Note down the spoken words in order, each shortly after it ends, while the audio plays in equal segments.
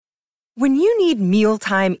When you need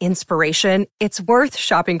mealtime inspiration, it's worth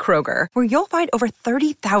shopping Kroger, where you'll find over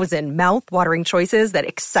 30,000 mouth-watering choices that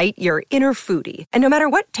excite your inner foodie. And no matter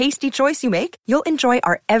what tasty choice you make, you'll enjoy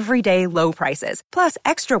our everyday low prices, plus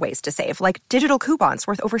extra ways to save, like digital coupons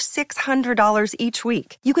worth over $600 each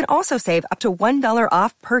week. You can also save up to $1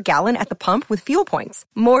 off per gallon at the pump with fuel points.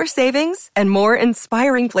 More savings and more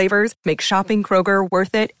inspiring flavors make shopping Kroger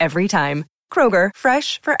worth it every time. Kroger,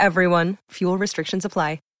 fresh for everyone. Fuel restrictions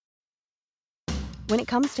apply. When it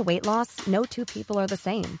comes to weight loss, no two people are the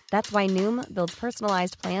same. That's why Noom builds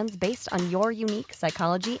personalized plans based on your unique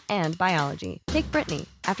psychology and biology. Take Brittany.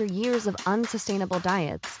 After years of unsustainable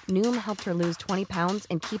diets, Noom helped her lose 20 pounds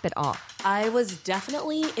and keep it off. I was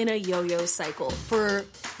definitely in a yo-yo cycle for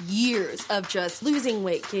years of just losing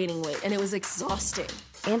weight, gaining weight, and it was exhausting.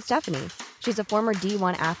 And Stephanie. She's a former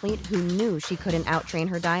D1 athlete who knew she couldn't outtrain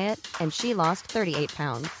her diet, and she lost 38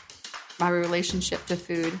 pounds. My relationship to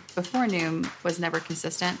food before Noom was never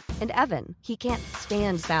consistent. And Evan, he can't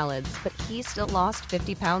stand salads, but he still lost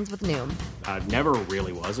 50 pounds with Noom. I never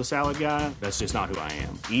really was a salad guy. That's just not who I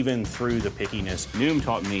am. Even through the pickiness, Noom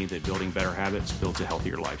taught me that building better habits builds a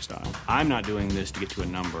healthier lifestyle. I'm not doing this to get to a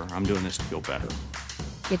number. I'm doing this to feel better.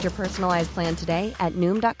 Get your personalized plan today at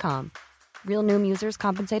Noom.com. Real Noom users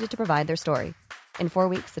compensated to provide their story. In 4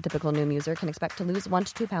 weeks, the typical Noom user can expect to lose 1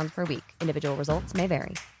 to 2 pounds per week. Individual results may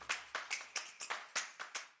vary.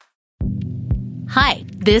 Hi,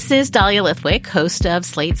 this is Dahlia Lithwick, host of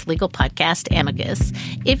Slate's legal podcast, Amicus.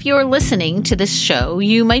 If you're listening to this show,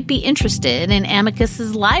 you might be interested in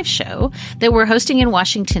Amicus's live show that we're hosting in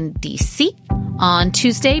Washington, D.C. on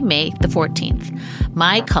Tuesday, May the 14th.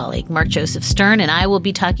 My colleague, Mark Joseph Stern, and I will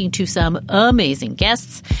be talking to some amazing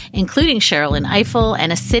guests, including Sherrilyn Ifill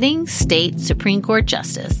and a sitting state Supreme Court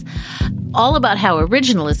justice, all about how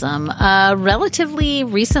originalism, a relatively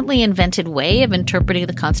recently invented way of interpreting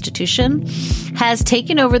the Constitution, has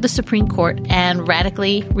taken over the Supreme Court and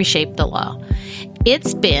radically reshaped the law.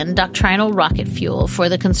 It's been doctrinal rocket fuel for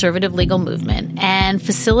the conservative legal movement and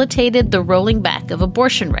facilitated the rolling back of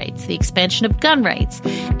abortion rights, the expansion of gun rights,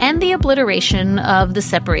 and the obliteration of the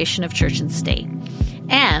separation of church and state.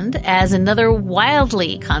 And as another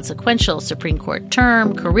wildly consequential Supreme Court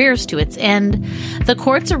term careers to its end, the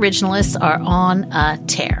court's originalists are on a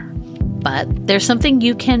tear. But there's something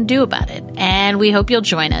you can do about it, and we hope you'll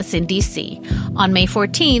join us in D.C. on May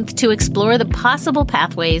 14th to explore the possible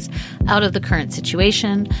pathways out of the current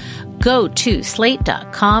situation. Go to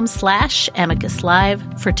slate.com/Amicus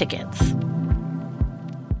Live for tickets.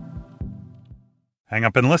 Hang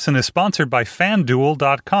Up and Listen is sponsored by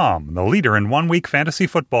FanDuel.com, the leader in one-week fantasy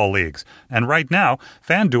football leagues. And right now,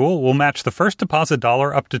 FanDuel will match the first deposit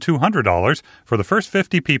dollar up to $200 for the first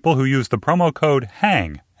 50 people who use the promo code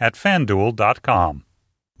HANG at FanDuel.com.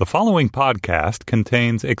 The following podcast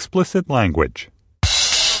contains explicit language.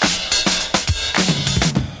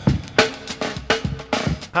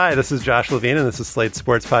 Hi, this is Josh Levine, and this is Slate's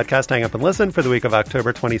sports podcast, Hang Up and Listen, for the week of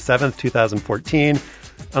October 27th, 2014.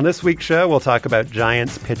 On this week's show, we'll talk about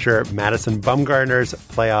Giants pitcher Madison Bumgarner's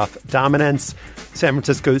playoff dominance, San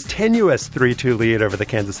Francisco's tenuous 3-2 lead over the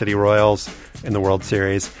Kansas City Royals in the World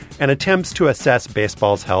Series, and attempts to assess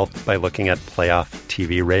baseball's health by looking at playoff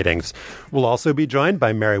TV ratings. We'll also be joined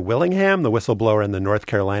by Mary Willingham, the whistleblower in the North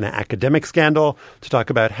Carolina academic scandal, to talk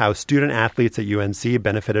about how student athletes at UNC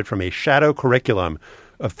benefited from a shadow curriculum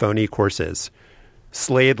of phony courses.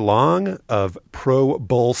 Slade Long of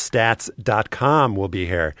ProBullStats.com will be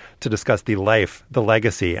here to discuss the life, the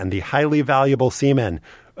legacy, and the highly valuable semen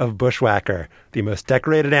of Bushwhacker, the most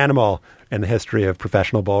decorated animal in the history of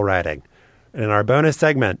professional bull riding. And in our bonus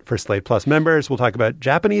segment for Slate Plus members, we'll talk about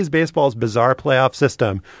Japanese baseball's bizarre playoff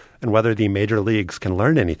system and whether the major leagues can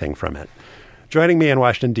learn anything from it. Joining me in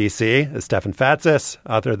Washington, D.C. is Stefan Fatsis,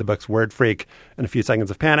 author of the books Word Freak and A Few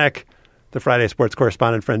Seconds of Panic, the Friday sports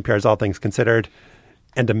correspondent for NPR's All Things Considered,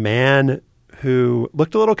 and a man who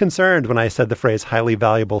looked a little concerned when I said the phrase highly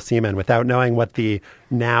valuable semen without knowing what the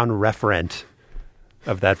noun referent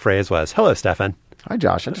of that phrase was. Hello, Stefan. Hi,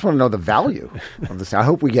 Josh. I just want to know the value of this. I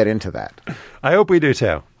hope we get into that. I hope we do,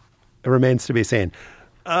 too. It remains to be seen.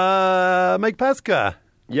 Mike Pesca.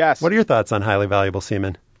 Yes. What are your thoughts on highly valuable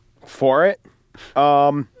semen? For it,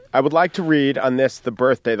 I would like to read on this, the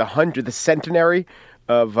centenary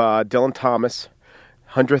of Dylan Thomas,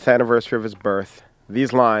 100th anniversary of his birth.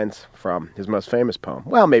 These lines from his most famous poem.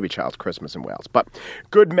 Well, maybe Child's Christmas in Wales. But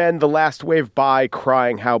good men, the last wave by,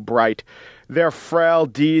 crying how bright their frail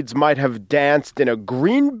deeds might have danced in a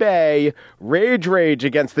Green Bay rage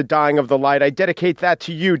against the dying of the light. I dedicate that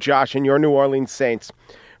to you, Josh, and your New Orleans Saints,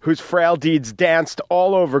 whose frail deeds danced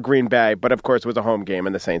all over Green Bay. But, of course, it was a home game,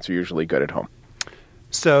 and the Saints are usually good at home.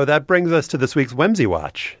 So that brings us to this week's Whimsy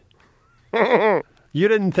Watch. You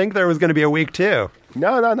didn't think there was going to be a week 2.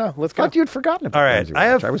 No. Let's go. I thought you'd forgotten about All right, Whimsy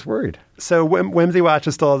Watch. I was worried. So Whimsy Watch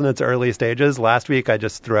is still in its early stages. Last week, I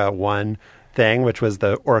just threw out one thing, which was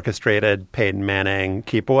the orchestrated Peyton Manning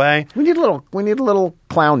keep away. We need a little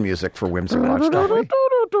clown music for Whimsy Watch, don't we?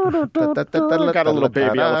 Got a little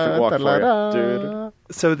baby elephant walk for you, dude.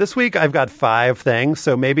 So this week I've got 5 things.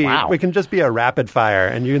 So maybe we can just be a rapid fire,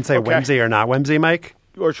 and you can say whimsy or not whimsy, Mike.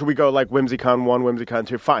 Or should we go like WhimsyCon 1, WhimsyCon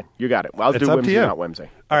 2? Fine, you got it. Well, I'll do whimsy, not whimsy.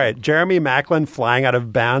 All right, Jeremy Maclin flying out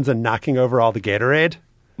of bounds and knocking over all the Gatorade.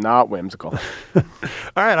 Not whimsical. All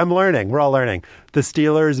right, I'm learning. We're all learning. The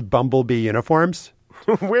Steelers' Bumblebee uniforms.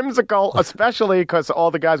 Whimsical, especially because all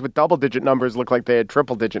the guys with double-digit numbers look like they had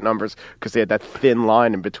triple-digit numbers because they had that thin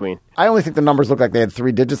line in between. I only think the numbers look like they had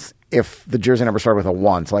 3 digits if the jersey number started with a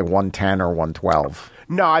 1, so like 110 or 112.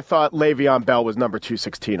 No, I thought Le'Veon Bell was number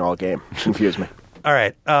 216 all game. Confused me. All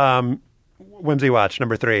right. Whimsy Watch,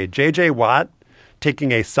 number 3. J.J. Watt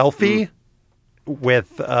taking a selfie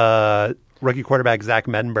with rookie quarterback Zach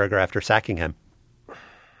Mettenberger after sacking him.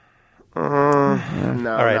 No.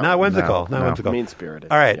 All right, not whimsical. Not whimsical.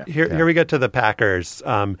 Mean-spirited. All right, here we get to the Packers.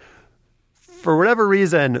 For whatever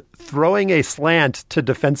reason, throwing a slant to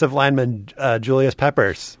defensive lineman Julius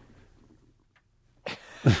Peppers.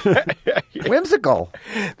 Whimsical.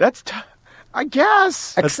 That's I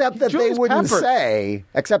guess. Except that Julius they wouldn't Peppers. say,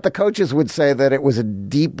 except the coaches would say that it was a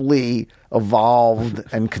deeply evolved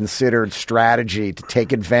and considered strategy to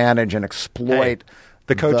take advantage and exploit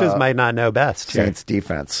the coaches might not know best. Saints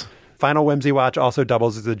defense. Final Whimsy Watch also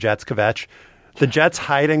doubles as the Jets kvetch. The Jets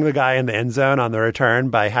hiding the guy in the end zone on the return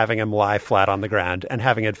by having him lie flat on the ground and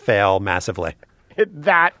having it fail massively.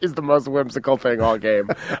 That is the most whimsical thing all game.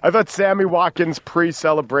 I thought Sammy Watkins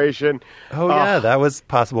pre-celebration. Oh, yeah, that was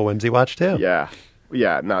possible Whimsy Watch, too. Yeah.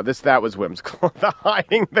 No, that was whimsical. The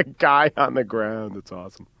hiding the guy on the ground. It's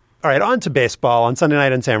awesome. All right, on to baseball. On Sunday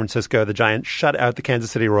night in San Francisco, the Giants shut out the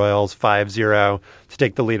Kansas City Royals 5-0 to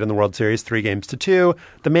take the lead in the World Series 3-2.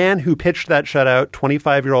 The man who pitched that shutout,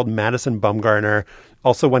 25-year-old Madison Bumgarner,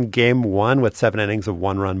 also won Game 1 with 7 innings of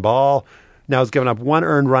 1-run ball. Now has given up 1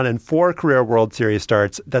 earned run in 4 career World Series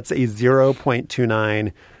starts. That's a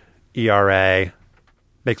 0.29 ERA.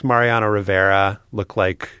 Makes Mariano Rivera look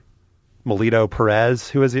like Melito Perez.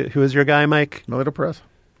 Who is your guy, Mike? Melito Perez?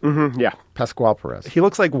 Mm-hmm, yeah. Pascual Perez. He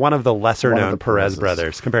looks like one of the lesser-known Perez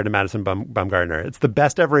brothers compared to Madison Bumgarner. It's the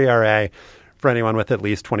best ever ERA for anyone with at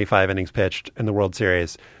least 25 innings pitched in the World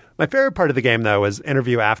Series. My favorite part of the game, though, was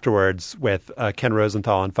interview afterwards with Ken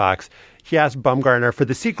Rosenthal on Fox. He asked Bumgarner for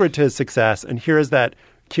the secret to his success, and here is that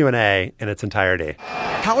Q&A in its entirety.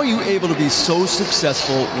 How are you able to be so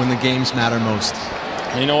successful when the games matter most?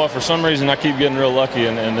 You know what? For some reason, I keep getting real lucky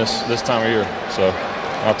in this time of year, so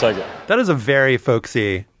I'll take it. That is a very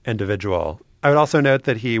folksy individual. I would also note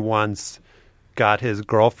that he once got his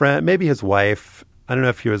girlfriend, maybe his wife, I don't know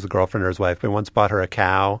if he was the girlfriend or his wife, but once bought her a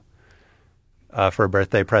cow for a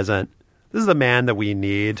birthday present. This is the man that we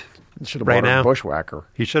need right now. Bushwhacker.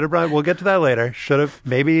 He should have brought, we'll get to that later. Should have,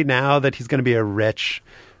 maybe now that he's going to be a rich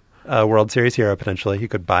World Series hero potentially, he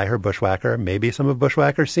could buy her Bushwhacker, maybe some of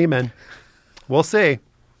Bushwhacker's semen. We'll see.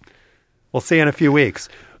 We'll see in a few weeks.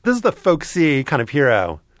 This is the folksy kind of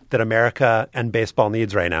hero that America and baseball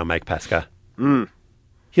needs right now, Mike Pesca.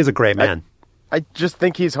 He's a great man. I just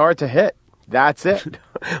think he's hard to hit. That's it.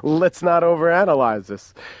 Let's not overanalyze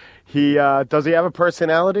this. Does he have a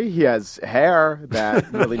personality? He has hair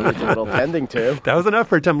that really needs a little tending to. That was enough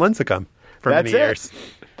for Tim Lincecum for many years.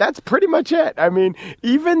 That's pretty much it. I mean,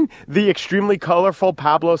 even the extremely colorful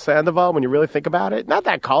Pablo Sandoval, when you really think about it, not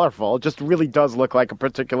that colorful, just really does look like a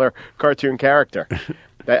particular cartoon character.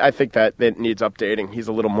 I think that it needs updating. He's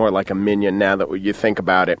a little more like a minion now that you think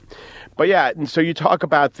about it. But yeah, and so you talk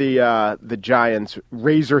about the Giants'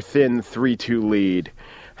 razor-thin 3-2 lead.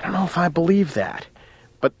 I don't know if I believe that.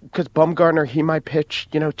 But because Bumgarner, he might pitch,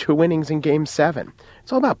 2 innings in Game 7.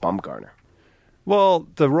 It's all about Bumgarner. Well,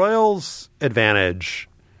 the Royals' advantage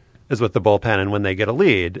is with the bullpen and when they get a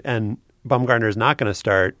lead. And Bumgarner is not going to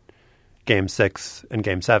start Game 6 and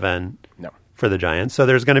Game 7 for the Giants. So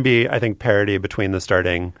there's going to be, I think, parity between the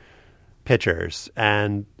starting pitchers.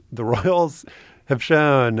 And the Royals have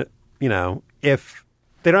shown, if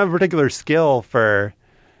they don't have a particular skill for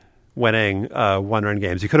winning one-run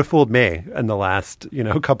games. You could have fooled me in the last,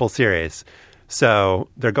 couple series. So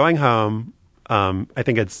they're going home. I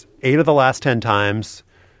think it's 8 of the last 10 times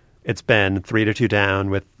it's been 3-2 down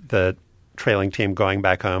with the trailing team going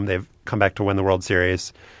back home. They've come back to win the World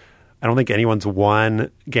Series. I don't think anyone's won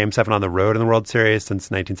Game 7 on the road in the World Series since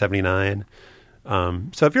 1979.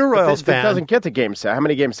 So if you're a Royals fan... It doesn't get to Game 7. How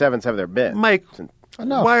many Game 7s have there been? Mike...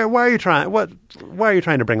 Enough. Why are you trying? Why are you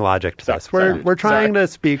trying to bring logic to this? We're trying to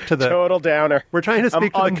speak to the total downer. We're trying to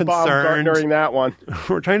speak to the concerned during that one.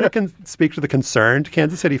 We're trying to speak to the concerned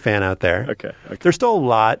Kansas City fan out there. Okay. There's still a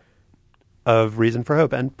lot of reason for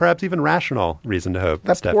hope, and perhaps even rational reason to hope.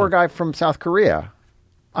 That Stephen. poor guy from South Korea.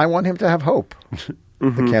 I want him to have hope.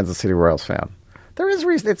 The Kansas City Royals fan. There is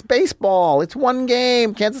reason. It's baseball. It's one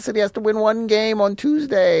game. Kansas City has to win one game on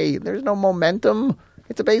Tuesday. There's no momentum.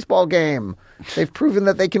 It's a baseball game. They've proven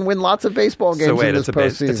that they can win lots of baseball games in this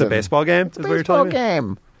postseason. It's a baseball game? It's a baseball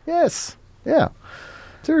game. Yes. Yeah.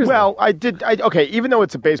 Seriously. Well, okay, even though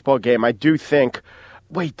it's a baseball game, I do think,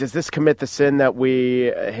 wait, does this commit the sin that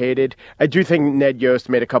we hated? I do think Ned Yost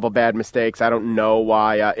made a couple bad mistakes. I don't know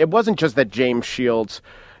why. It wasn't just that James Shields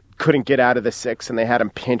couldn't get out of the sixth and they had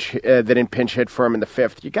him they didn't pinch hit for him in the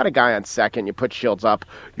fifth. You got a guy on second, you put Shields up,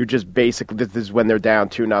 you're just basically, this is when they're down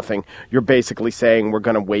 2-0. You're basically saying we're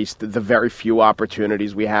going to waste the very few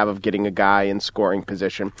opportunities we have of getting a guy in scoring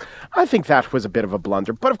position. I think that was a bit of a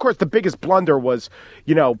blunder. But of course, the biggest blunder was,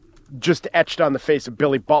 just etched on the face of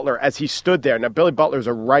Billy Butler as he stood there. Now, Billy Butler's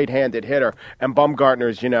a right-handed hitter, and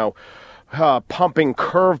Bumgarner's, pumping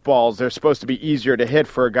curveballs. They're supposed to be easier to hit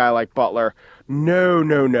for a guy like Butler.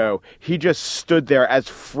 No. He just stood there as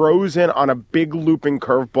frozen on a big looping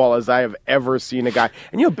curveball as I have ever seen a guy.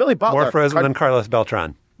 And Billy Butler... More frozen than Carlos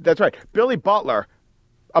Beltran. That's right. Billy Butler,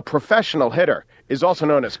 a professional hitter, is also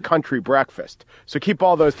known as country breakfast. So keep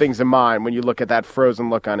all those things in mind when you look at that frozen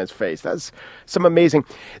look on his face. That's some amazing...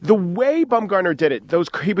 The way Bumgarner did it,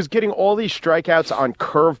 he was getting all these strikeouts on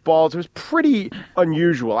curveballs. It was pretty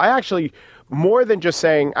unusual. I actually, more than just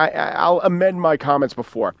saying... I'll amend my comments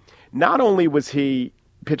before. Not only was he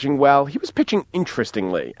pitching well, he was pitching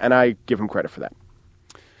interestingly, and I give him credit for that.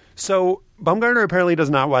 So Bumgarner apparently does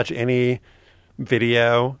not watch any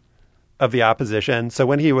video of the opposition. So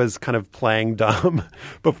when he was kind of playing dumb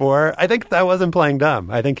before, I think that wasn't playing dumb.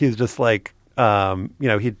 I think he's just like,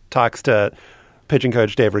 he talks to pitching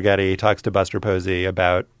coach Dave Righetti, he talks to Buster Posey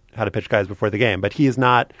about how to pitch guys before the game, but he's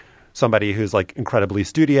not somebody who's like incredibly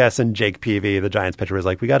studious. And Jake Peavy, the Giants pitcher, was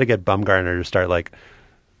like, we got to get Bumgarner to start like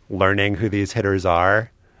learning who these hitters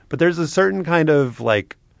are. But there's a certain kind of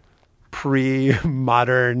like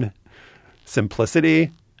pre-modern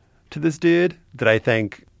simplicity to this dude that I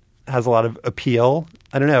think has a lot of appeal.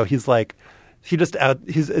 I don't know. He's like,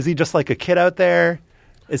 is he just like a kid out there?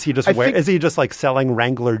 Is he just is he just like selling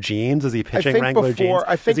Wrangler jeans? Is he pitching Wrangler jeans?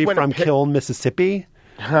 Is he from Kiln, Mississippi?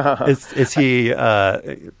 Is he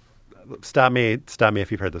Stop me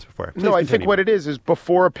if you've heard this before. Please no, I think what it is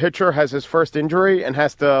before a pitcher has his first injury and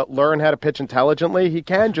has to learn how to pitch intelligently, he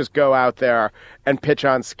can just go out there and pitch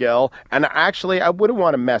on skill. And actually, I wouldn't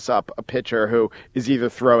want to mess up a pitcher who is either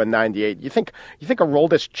throwing 98. You think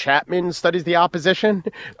Aroldis Chapman studies the opposition?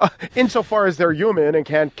 Insofar as they're human and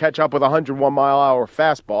can't catch up with a 101-mile-an-hour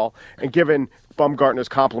fastball, and given Bumgarner's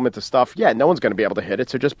complement of stuff, no one's going to be able to hit it,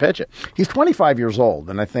 so just pitch it. He's 25 years old,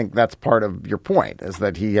 and I think that's part of your point, is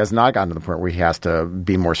that he has not gotten to the point where he has to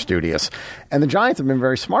be more studious. And the Giants have been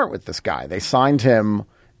very smart with this guy. They signed him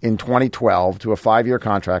in 2012 to a 5-year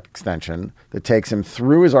contract extension that takes him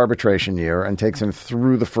through his arbitration year and takes him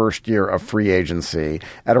through the first year of free agency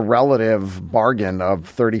at a relative bargain of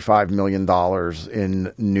 $35 million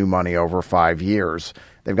in new money over 5 years.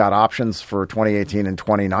 They've got options for 2018 and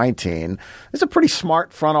 2019. It's a pretty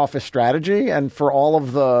smart front office strategy. And for all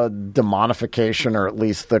of the demonification, or at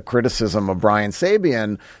least the criticism of Brian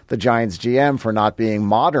Sabean, the Giants GM, for not being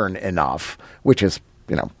modern enough, which is,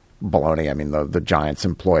 baloney. I mean, the Giants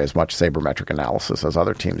employ as much sabermetric analysis as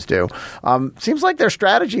other teams do. Seems like their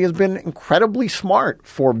strategy has been incredibly smart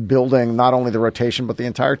for building not only the rotation, but the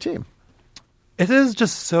entire team. It is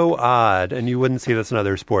just so odd, and you wouldn't see this in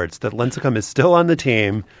other sports, that Lincecum is still on the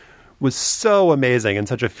team, was so amazing and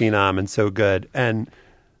such a phenom and so good. And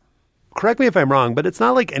correct me if I'm wrong, but it's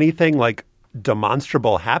not like anything like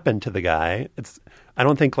demonstrable happened to the guy. I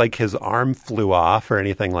don't think like his arm flew off or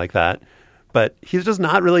anything like that. But he's just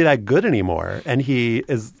not really that good anymore. And he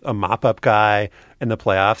is a mop-up guy in the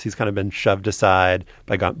playoffs. He's kind of been shoved aside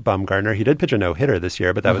by Bumgarner. He did pitch a no-hitter this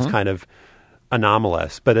year, but that was kind of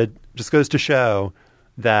anomalous. But it just goes to show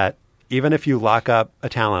that even if you lock up a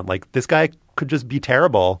talent, like this guy could just be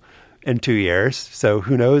terrible in 2 years. So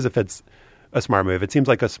who knows if it's a smart move. It seems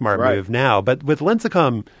like a smart move now. But with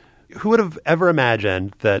Lincecum, who would have ever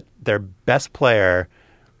imagined that their best player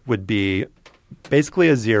would be basically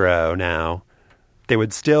a zero now? They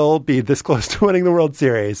would still be this close to winning the World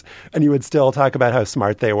Series, and you would still talk about how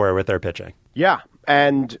smart they were with their pitching. Yeah,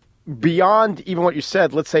 and beyond even what you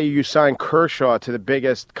said, let's say you sign Kershaw to the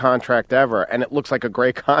biggest contract ever, and it looks like a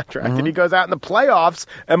great contract, and he goes out in the playoffs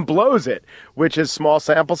and blows it, which is small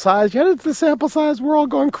sample size. Yet it's the sample size we're all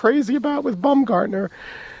going crazy about with Bumgarner.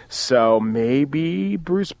 So maybe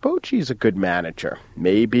Bruce Bochy's a good manager.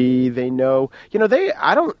 Maybe they know.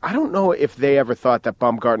 I don't know if they ever thought that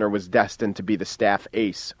Bumgarner was destined to be the staff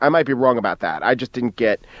ace. I might be wrong about that. I just didn't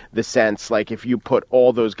get the sense, like, if you put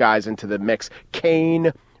all those guys into the mix,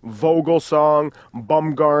 Kane, Vogelsong,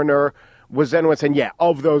 Bumgarner, was anyone saying, yeah,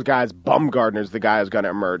 of those guys, Bumgarner's the guy who's going to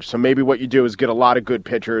emerge. So maybe what you do is get a lot of good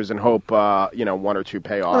pitchers and hope, one or two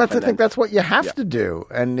pay off. Well, I think that's what you have to do.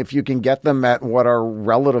 And if you can get them at what are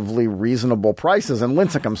relatively reasonable prices, and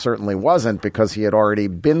Lincecum certainly wasn't because he had already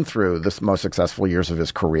been through the most successful years of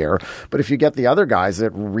his career. But if you get the other guys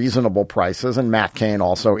at reasonable prices, and Matt Cain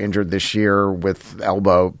also injured this year with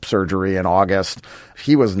elbow surgery in August,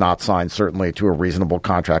 he was not signed certainly to a reasonable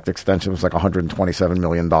contract extension. It was like $127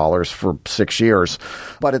 million for 6 years.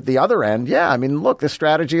 But at the other end, look, this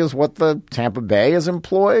strategy is what the Tampa Bay has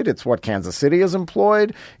employed. It's what Kansas City has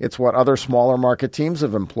employed. It's what other smaller market teams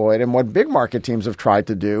have employed and what big market teams have tried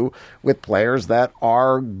to do with players that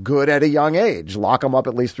are good at a young age. Lock them up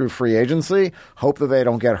at least through free agency, hope that they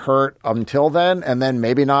don't get hurt until then, and then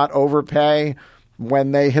maybe not overpay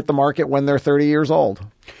when they hit the market when they're 30 years old.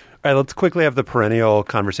 All right, let's quickly have the perennial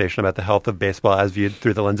conversation about the health of baseball as viewed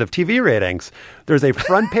through the lens of TV ratings. There's a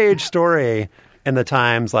front page story in the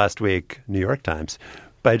Times last week, New York Times,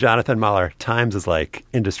 by Jonathan Mahler. Times is like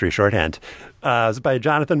industry shorthand. It was by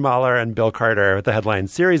Jonathan Mahler and Bill Carter with the headline,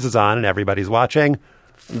 "Series is on and everybody's watching."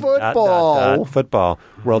 Football. Football.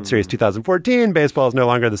 World Series 2014. Baseball is no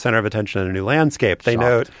longer the center of attention in a new landscape. They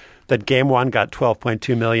note that Game 1 got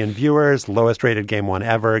 12.2 million viewers, lowest rated Game 1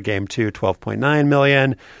 ever. Game 2, 12.9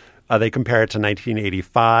 million. They compare it to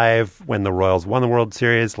 1985 when the Royals won the World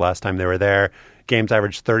Series. Last time they were there, games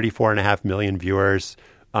averaged 34.5 million viewers.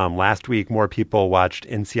 Last week, more people watched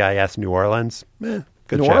NCIS New Orleans. Good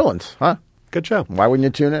New show. Orleans, huh? Good show. Why wouldn't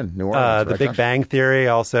you tune in? New Orleans. The Big Bang Theory,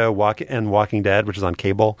 also Walking Dead, which is on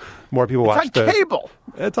cable. More people watch those. It's on cable.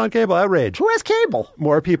 It's on cable. Outrage. Who has cable?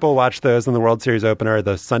 More people watch those than the World Series opener.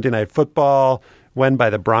 The Sunday Night Football, won by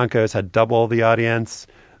the Broncos, had double the audience.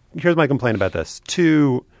 Here's my complaint about this.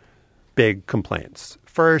 Two big complaints.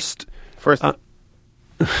 First,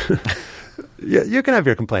 you can have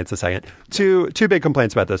your complaints a second. Two big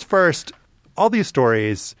complaints about this. First, all these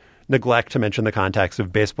stories neglect to mention the context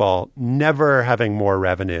of baseball never having more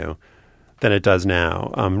revenue than it does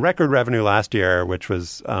now. Record revenue last year, which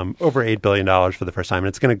was over $8 billion for the first time, and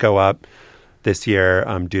it's going to go up this year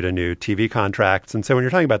due to new TV contracts. And so when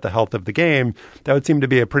you're talking about the health of the game, that would seem to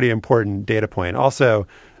be a pretty important data point. Also,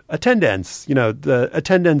 attendance. The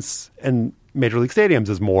attendance in Major League stadiums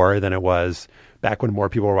is more than it was back when more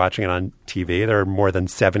people were watching it on TV. There are more than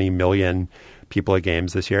 70 million people at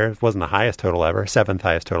games this year. It wasn't the highest total ever, seventh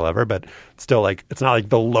highest total ever, but still, it's not like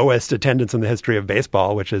the lowest attendance in the history of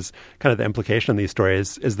baseball, which is kind of the implication in these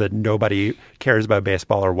stories, is that nobody cares about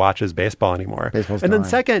baseball or watches baseball anymore. Baseball's and dying. then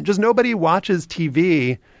second, just nobody watches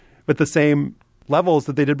TV with the same levels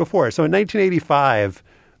that they did before. So in 1985,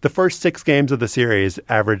 the first 6 games of the series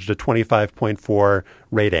averaged a 25.4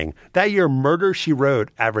 rating. That year, Murder, She Wrote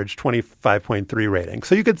averaged 25.3 rating.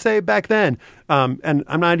 So you could say back then, and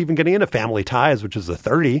I'm not even getting into Family Ties, which is a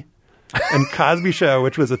 30, and Cosby Show,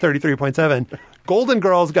 which was a 33.7. Golden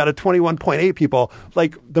Girls got a 21.8 people.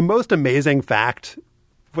 Like, the most amazing fact,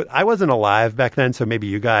 I wasn't alive back then, so maybe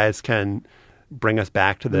you guys can bring us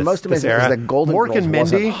back to this, the most amazing era. is that Golden Mork Girls and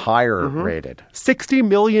Mindy, wasn't higher rated. 60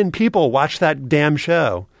 million people watch that damn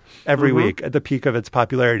show every week at the peak of its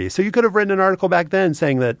popularity. So you could have written an article back then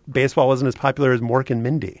saying that baseball wasn't as popular as Mork and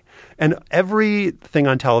Mindy. And everything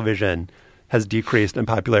on television has decreased in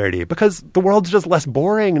popularity because the world's just less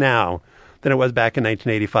boring now than it was back in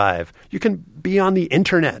 1985. You can be on the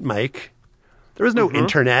internet, Mike. There was no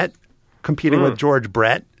internet competing with George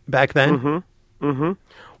Brett back then.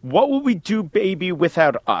 What will we do, baby,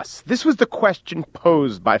 without us? This was the question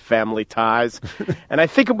posed by Family Ties, and I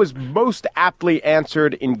think it was most aptly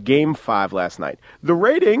answered in Game 5 last night. The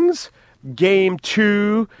ratings, Game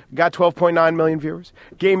 2 got 12.9 million viewers.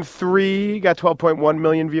 Game 3 got 12.1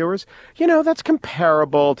 million viewers. That's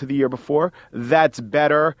comparable to the year before. That's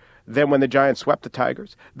better than when the Giants swept the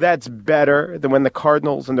Tigers. That's better than when the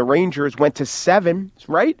Cardinals and the Rangers went to 7,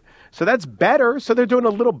 right? So that's better. So they're doing a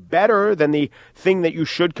little better than the thing that you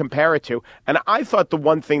should compare it to. And I thought the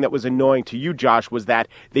one thing that was annoying to you, Josh, was that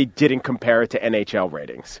they didn't compare it to NHL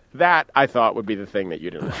ratings. That, I thought, would be the thing that you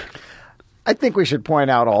didn't like. I think we should point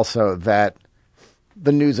out also that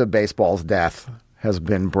the news of baseball's death has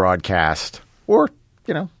been broadcast or,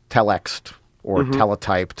 telexed or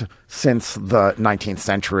teletyped since the 19th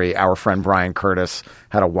century. Our friend Brian Curtis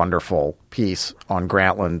had a wonderful piece on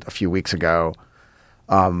Grantland a few weeks ago.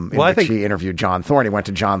 I think he interviewed John Thorne. He went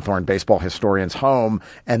to John Thorne, baseball historian's home,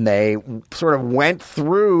 and they sort of went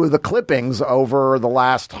through the clippings over the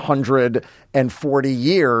last 140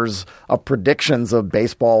 years of predictions of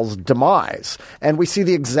baseball's demise. And we see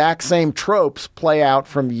the exact same tropes play out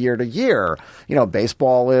from year to year. You know,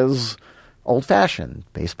 baseball is old-fashioned.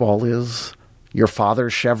 Baseball is your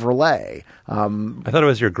father's Chevrolet. I thought it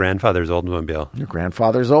was your grandfather's Oldsmobile. Your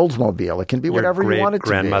grandfather's Oldsmobile. It can be whatever you want it to be.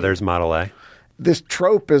 Your grandmother's Model A. This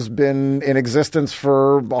trope has been in existence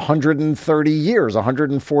for 130 years,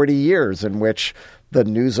 140 years, in which the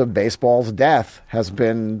news of baseball's death has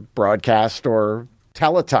been broadcast or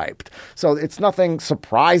teletyped. So it's nothing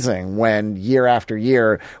surprising when year after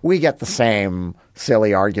year we get the same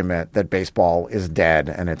silly argument that baseball is dead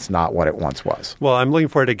and it's not what it once was. Well, I'm looking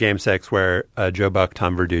forward to Game 6 where Joe Buck,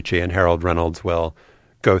 Tom Verducci, and Harold Reynolds will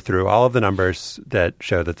go through all of the numbers that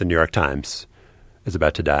show that the New York Times is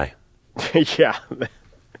about to die. Yeah.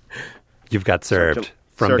 You've got served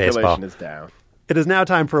from baseball. Circulation is down. It is now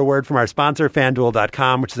time for a word from our sponsor,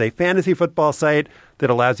 FanDuel.com, which is a fantasy football site that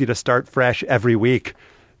allows you to start fresh every week.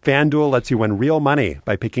 FanDuel lets you win real money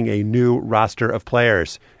by picking a new roster of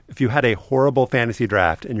players. If you had a horrible fantasy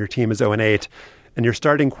draft and your team is 0-8, and your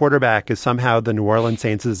starting quarterback is somehow the New Orleans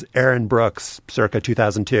Saints' Aaron Brooks, circa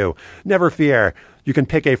 2002, never fear. You can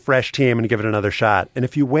pick a fresh team and give it another shot. And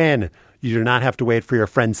if you win, you do not have to wait for your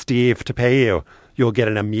friend Steve to pay you. You'll get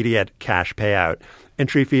an immediate cash payout.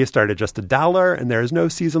 Entry fees start at just $1, and there is no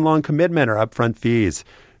season-long commitment or upfront fees.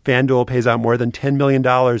 FanDuel pays out more than $10 million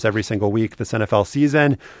every single week this NFL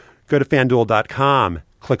season. Go to FanDuel.com,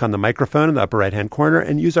 click on the microphone in the upper right-hand corner,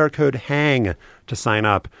 and use our code HANG to sign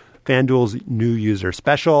up. FanDuel's new user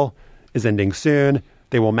special is ending soon.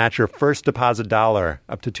 They will match your first deposit dollar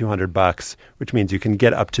up to $200, which means you can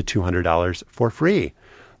get up to $200 for free.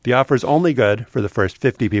 The offer is only good for the first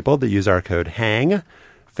 50 people that use our code HANG.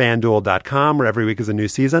 FanDuel.com, where every week is a new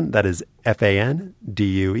season. That is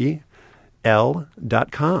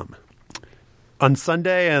FanDuel.com. On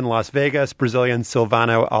Sunday in Las Vegas, Brazilian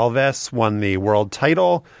Silvano Alves won the world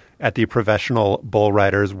title at the Professional Bull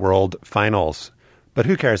Riders World Finals. But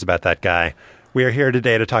who cares about that guy? We are here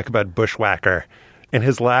today to talk about Bushwhacker. In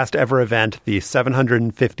his last ever event, the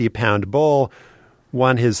 750-pound bull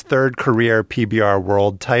won his third career PBR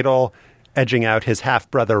world title, edging out his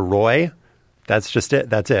half-brother Roy. That's just it.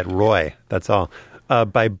 That's it. Roy. That's all.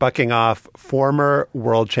 By bucking off former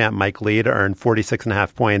world champ Mike Lee to earn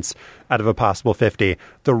 46.5 points out of a possible 50.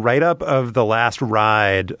 The write-up of the last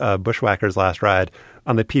ride, Bushwhacker's last ride,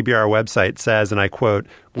 on the PBR website says, and I quote,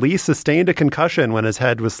 Lee sustained a concussion when his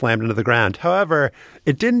head was slammed into the ground. However,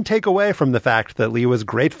 it didn't take away from the fact that Lee was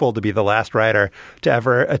grateful to be the last rider to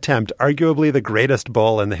ever attempt arguably the greatest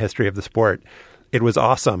bull in the history of the sport. It was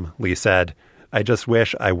awesome, Lee said. I just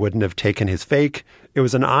wish I wouldn't have taken his fake. It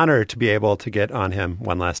was an honor to be able to get on him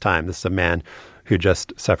one last time. This is a man who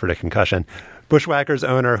just suffered a concussion. Bushwhacker's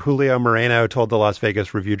owner, Julio Moreno, told the Las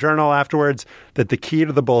Vegas Review-Journal afterwards that the key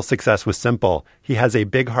to the bull's success was simple. He has a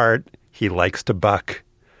big heart. He likes to buck.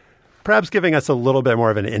 Perhaps giving us a little bit more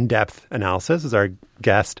of an in-depth analysis is our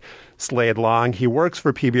guest, Slade Long. He works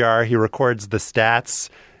for PBR. He records the stats,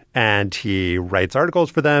 and he writes articles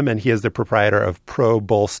for them, and he is the proprietor of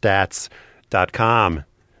ProBullStats.com.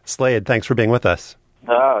 Slade, thanks for being with us.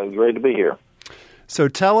 Great to be here. So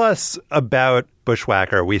tell us about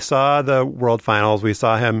Bushwhacker. We saw the World Finals. We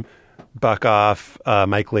saw him buck off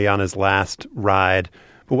Mike Lee on his last ride.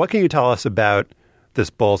 But what can you tell us about this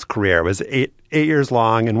bull's career? It was eight years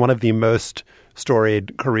long and one of the most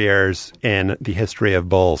storied careers in the history of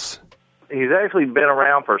bulls. He's actually been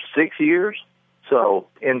around for 6 years. So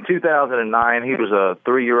in 2009, he was a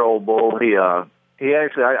 3-year-old bull. He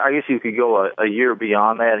actually, I guess you could go a year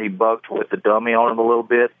beyond that. He bucked with the dummy on him a little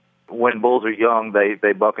bit. When bulls are young,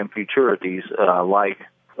 they buck in futurities,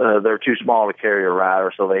 they're too small to carry a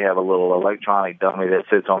rider, so they have a little electronic dummy that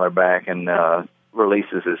sits on their back and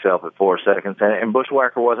releases itself at 4 seconds. And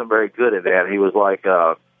Bushwhacker wasn't very good at that. He was like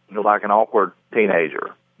an awkward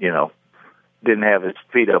teenager, didn't have his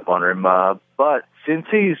feet up under him. But since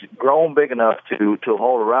he's grown big enough to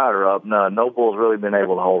hold a rider up, no bull's really been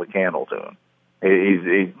able to hold a candle to him.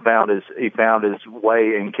 He found his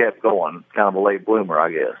way and kept going. Kind of a late bloomer,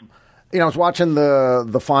 I guess. I was watching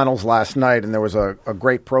the finals last night, and there was a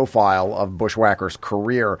great profile of Bushwhacker's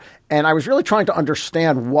career. And I was really trying to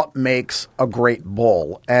understand what makes a great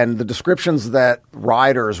bull. And the descriptions that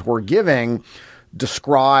riders were giving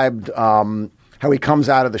described how he comes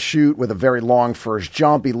out of the chute with a very long first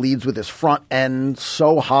jump. He leads with his front end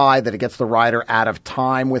so high that it gets the rider out of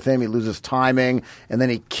time with him. He loses timing, and then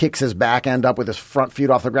he kicks his back end up with his front feet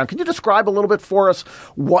off the ground. Can you describe a little bit for us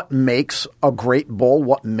what makes a great bull?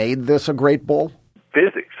 What made this a great bull?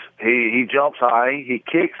 Physics. He jumps high. He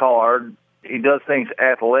kicks hard. He does things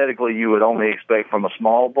athletically you would only expect from a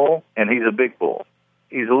small bull, and he's a big bull.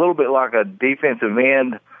 He's a little bit like a defensive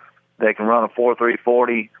end that can run a 4.3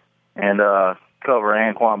 40 and cover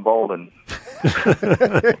Anquan Bolden.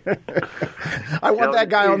 I want that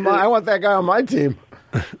guy on my team.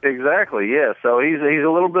 Exactly, yeah. So he's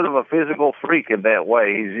a little bit of a physical freak in that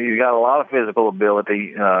way. He's got a lot of physical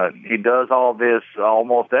ability. He does all this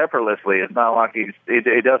almost effortlessly. It's not like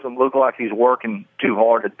it doesn't look like he's working too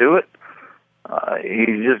hard to do it.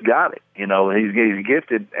 He's just got it. He's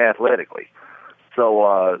gifted athletically. So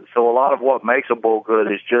a lot of what makes a bull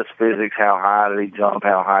good is just physics. How high did he jump?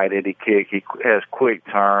 How high did he kick? He has quick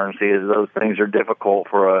turns. Those things are difficult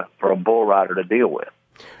for a bull rider to deal with.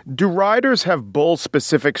 Do riders have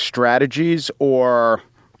bull-specific strategies or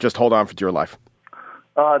just hold on for dear life?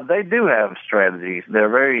 They do have strategies. They're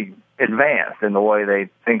very advanced in the way they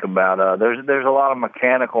think about. There's a lot of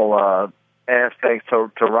mechanical aspects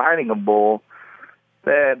to riding a bull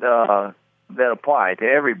that apply to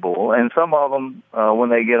every bull, and some of them, when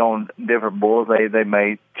they get on different bulls, they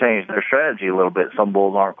may change their strategy a little bit. Some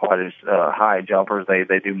bulls aren't quite as high jumpers;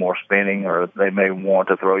 they do more spinning, or they may want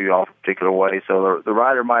to throw you off a particular way. So the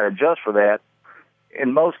rider might adjust for that.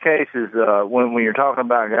 In most cases, when you're talking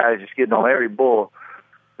about guys just getting on every bull,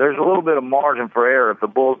 there's a little bit of margin for error. If the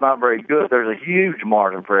bull's not very good, there's a huge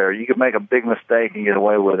margin for error. You can make a big mistake and get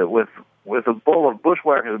away with it. With a bull of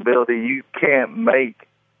Bushwhacker's ability, you can't make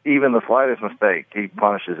even the slightest mistake. He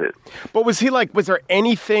punishes it. But was there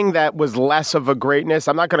anything that was less of a greatness?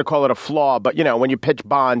 I'm not going to call it a flaw, but, when you pitch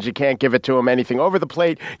Bonds, you can't give it to him anything over the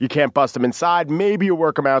plate. You can't bust him inside. Maybe you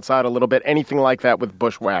work him outside a little bit. Anything like that with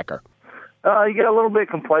Bushwhacker? You get a little bit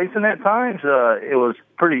complacent at times. It was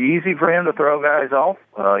pretty easy for him to throw guys off,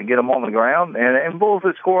 get them on the ground. And bulls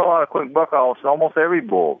that score a lot of quick buck-offs, almost every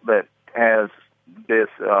bull that has this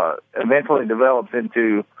eventually develops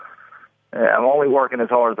into I'm only working as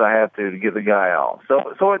hard as I have to get the guy off.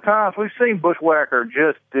 So at times we've seen Bushwhacker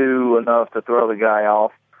just do enough to throw the guy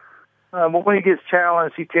off. But when he gets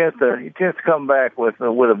challenged, he tends to come back with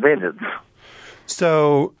a vengeance.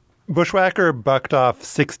 So Bushwhacker bucked off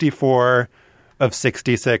 64 of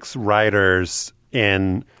 66 riders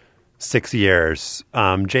in 6 years.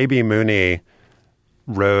 J.B. Mooney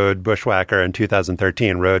rode Bushwhacker in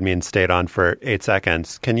 2013. Rode means stayed on for 8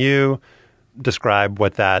 seconds. Can you describe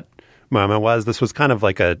what that moment was? This was kind of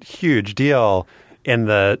like a huge deal in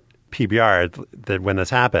the PBR when this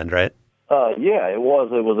happened, right? Yeah, it was.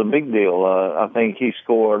 It was a big deal. I think he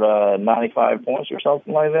scored 95 points or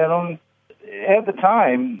something like that on him. At the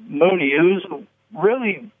time, Mooney, who's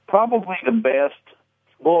really probably the best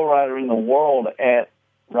bull rider in the world at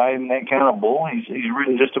riding that kind of bull. He's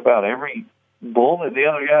ridden just about every bull that the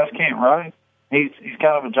other guys can't ride. He's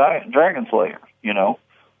kind of a giant dragon slayer,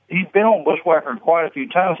 He's been on Bushwhacker quite a few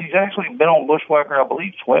times. He's actually been on Bushwhacker, I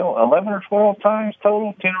believe, 11 or 12 times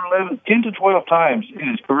total, 10 to 12 times in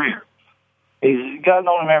his career. He's gotten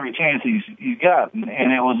on him every chance he's gotten,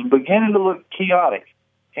 and it was beginning to look chaotic,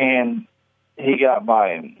 and he got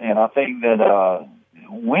by him. And I think that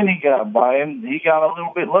when he got by him, he got a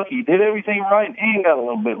little bit lucky. He did everything right and got a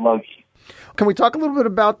little bit lucky. Can we talk a little bit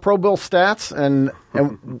about Pro Bull stats and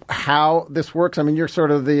how this works? I mean, you're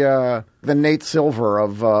sort of the Nate Silver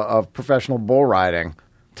of professional bull riding.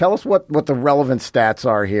 Tell us what the relevant stats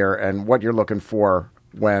are here and what you're looking for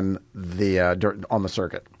when on the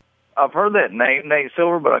circuit. I've heard that name, Nate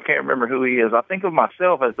Silver, but I can't remember who he is. I think of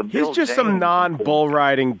myself as the Bill He's just James. some non-bull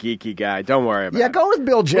riding geeky guy. Don't worry about it. Yeah, go with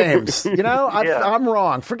Bill James. I'm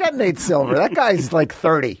wrong. Forget Nate Silver. That guy's like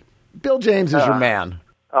 30. Bill James is your man.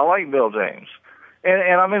 I like Bill James.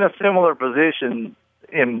 And I'm in a similar position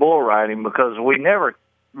in bull riding because we never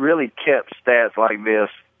really kept stats like this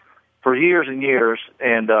for years and years,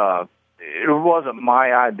 and it wasn't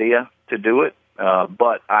my idea to do it,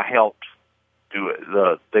 but I helped do it.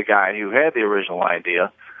 The guy who had the original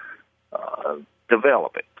idea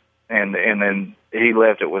develop it, and then he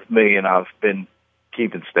left it with me, and I've been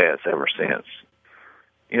keeping stats ever since.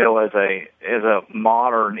 As a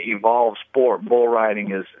modern, evolved sport, bull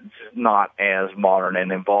riding is not as modern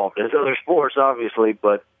and involved as other sports, obviously,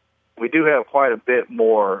 but we do have quite a bit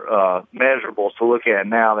more measurables to look at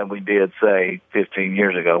now than we did, say, 15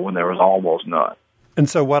 years ago when there was almost none. And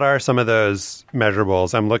so what are some of those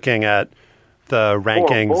measurables? I'm looking at the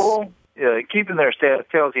rankings. Keeping their stats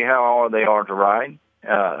tells you how hard they are to ride.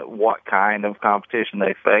 what kind of competition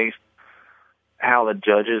they faced, how the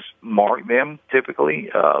judges mark them typically.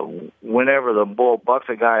 Whenever the bull bucks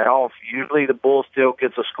a guy off, usually the bull still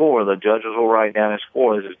gets a score. The judges will write down his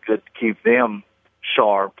score. It's good to keep them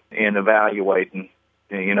sharp in evaluating.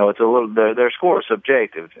 You know, it's a little, their score is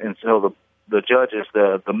subjective, and so the judges,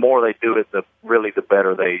 the more they do it, the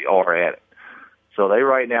better they are at it. So they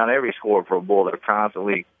write down every score for a bull. They're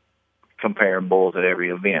constantly comparing bulls at every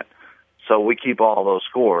event. So we keep all those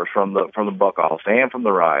scores from the buck-offs and from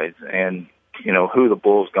the rides, and you know, who the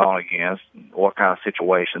bull's gone against, what kind of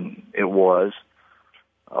situation it was,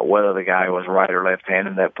 whether the guy was right or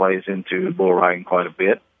left-handed. That plays into bull riding quite a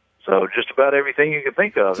bit. So just about everything you can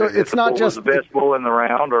think of. So it's not just the best bull in the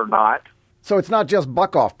round or not. So it's not just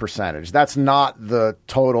buck-off percentage. That's not the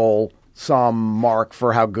total sum mark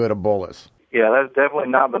for how good a bull is. Yeah, that's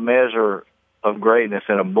definitely not the measure of greatness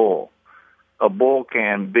in a bull. A bull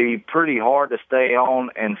can be pretty hard to stay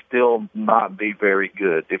on and still not be very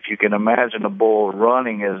good. If you can imagine a bull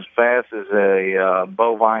running as fast as a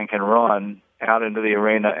bovine can run out into the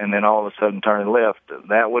arena and then all of a sudden turning left,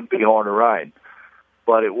 that would be hard to ride.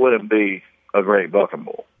 But it wouldn't be a great bucking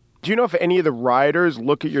bull. Do you know if any of the riders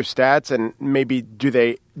look at your stats, and maybe do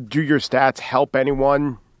your stats help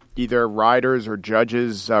anyone, either riders or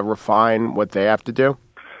judges, refine what they have to do?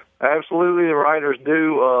 Absolutely, the riders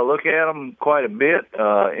do look at them quite a bit.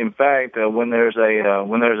 In fact, when there's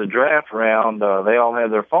a draft round, they all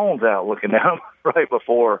have their phones out looking at them right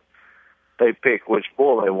before they pick which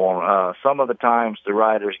bull they want. Some of the times the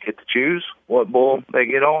riders get to choose what bull they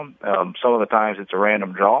get on. Some of the times it's a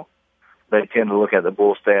random draw. They tend to look at the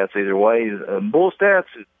bull stats either way. Bull stats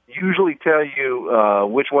usually tell you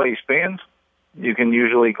which way he spins. You can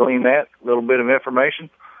usually glean that little bit of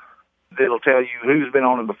information. It'll tell you who's been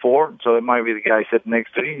on it before, so it might be the guy sitting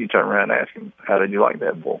next to you. You turn around and ask him, how did you like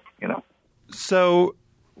that bull, you know? So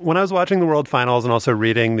when I was watching the World Finals and also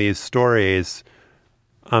reading these stories,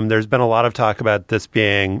 there's been a lot of talk about this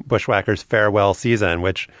being Bushwhacker's farewell season,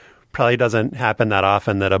 which probably doesn't happen that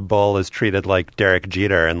often, that a bull is treated like Derek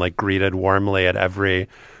Jeter and like greeted warmly at every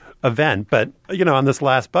event. But, you know, on this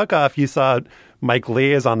last buck-off, you saw Mike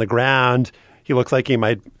Lee is on the ground. He looks like he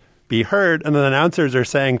might be hurt, and the announcers are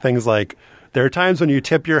saying things like, there are times when you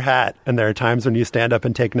tip your hat and there are times when you stand up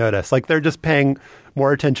and take notice. Like, they're just paying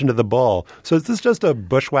more attention to the bull. So is this just a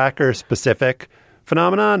Bushwhacker specific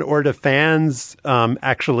phenomenon, or do fans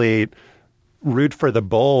actually root for the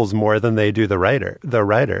bulls more than they do the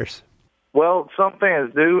riders? Well, some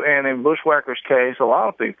fans do, and in Bushwhacker's case, a lot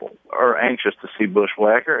of people are anxious to see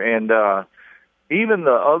Bushwhacker, and even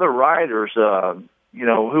the other riders, you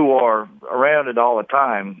know, who are around it all the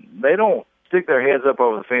time, they don't stick their heads up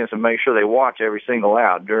over the fence and make sure they watch every single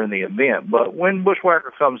out during the event. But when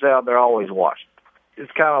Bushwhacker comes out, they're always watching.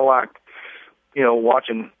 It's kind of like, you know,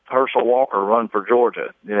 watching Herschel Walker run for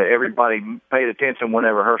Georgia. You know, everybody paid attention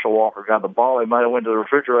whenever Herschel Walker got the ball. He might have went to the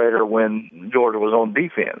refrigerator when Georgia was on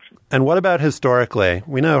defense. And what about historically?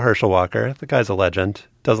 We know Herschel Walker. The guy's a legend,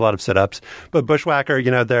 does a lot of sit-ups. But Bushwhacker,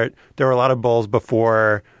 you know, there were a lot of bulls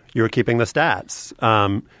before you were keeping the stats.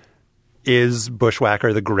 Is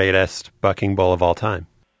Bushwhacker the greatest bucking bull of all time?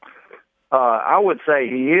 I would say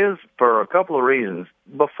he is, for a couple of reasons.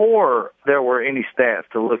 Before there were any stats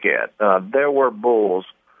to look at, there were bulls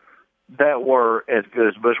that were as good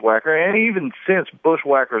as Bushwhacker. And even since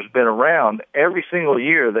Bushwhacker's been around, every single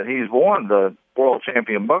year that he's won the world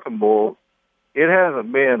champion bucking bull, it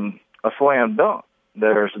hasn't been a slam dunk.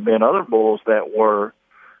 There's been other bulls that were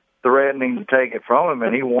threatening to take it from him,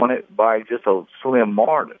 and he won it by just a slim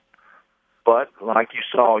margin. But like you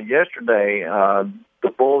saw yesterday, the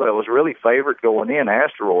bull that was really favored going in,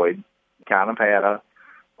 Asteroid, kind of had a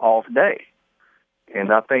off day.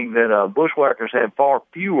 And I think that Bushwhacker's had far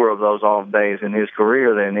fewer of those off days in his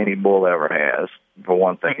career than any bull ever has, for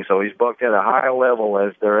one thing. So he's bucked at a higher level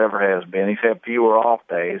as there ever has been. He's had fewer off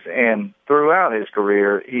days. And throughout his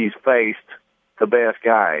career, he's faced the best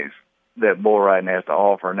guys that bull riding has to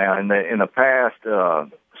offer. Now, in the past,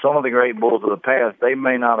 some of the great bulls of the past, they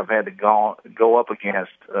may not have had to go up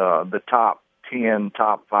against the top 10,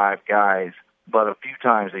 top 5 guys, but a few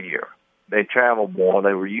times a year. They traveled more,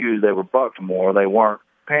 they were bucked more, they weren't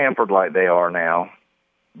pampered like they are now,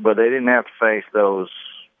 but they didn't have to face those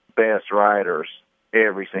best riders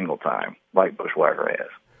every single time like Bushwhacker has.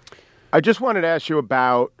 I just wanted to ask you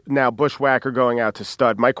about now Bushwhacker going out to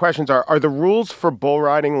stud. My questions are the rules for bull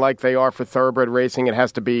riding like they are for thoroughbred racing? It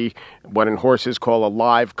has to be what in horses call a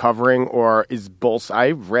live covering, or is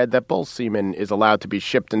I've read that bull semen is allowed to be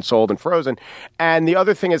shipped and sold and frozen. And the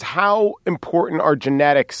other thing is, how important are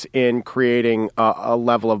genetics in creating a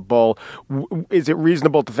level of bull? Is it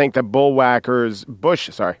reasonable to think that Bushwhacker's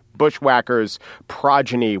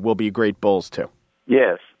progeny will be great bulls too?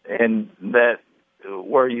 Yes, and that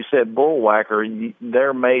where you said bullwhacker,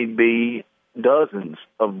 there may be dozens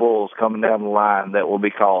of bulls coming down the line that will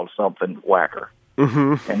be called something whacker.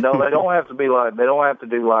 Mm-hmm. And no, they don't have to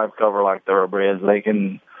do live cover like thoroughbreds. They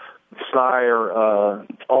can sire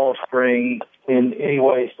offspring in any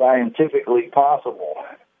way scientifically possible.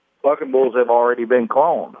 Bucking bulls have already been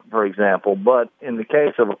cloned, for example, but in the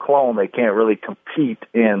case of a clone, they can't really compete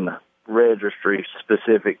in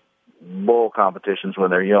registry-specific bull competitions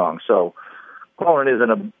when they're young. So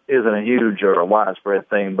cloning isn't a huge or a widespread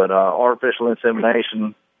thing, but artificial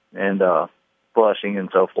insemination and flushing and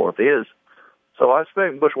so forth is. So I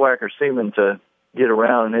expect Bushwhacker semen to get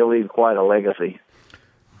around, and he'll leave quite a legacy.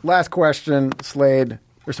 Last question, Slade.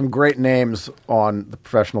 There's some great names on the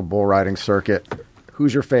professional bull riding circuit.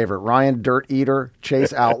 Who's your favorite, Ryan Dirt Eater,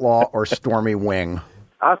 Chase Outlaw, or Stormy Wing?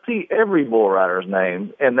 I see every bull rider's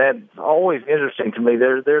name, and that's always interesting to me.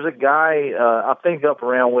 There's a guy, I think up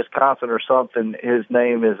around Wisconsin or something, his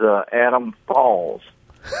name is Adam Falls.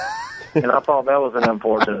 And I thought that was an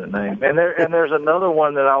unfortunate name. And there's another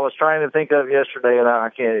one that I was trying to think of yesterday, and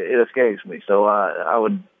I can't. It escapes me. So I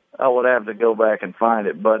would have to go back and find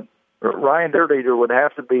it. But Ryan Dirt Eater would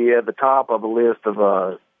have to be at the top of a list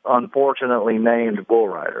of unfortunately named bull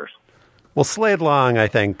riders. Well, Slade Long, I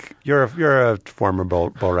think you're a former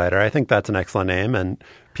bull rider. I think that's an excellent name, and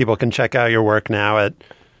people can check out your work now at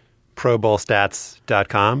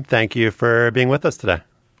probullstats.com. Thank you for being with us today.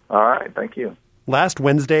 All right, thank you. Last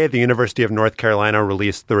Wednesday, the University of North Carolina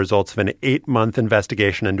released the results of an 8-month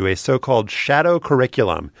investigation into a so-called shadow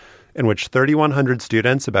curriculum in which 3,100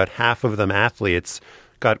 students, about half of them athletes,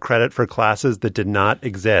 got credit for classes that did not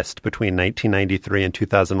exist between 1993 and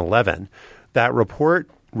 2011. That report,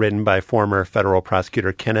 written by former federal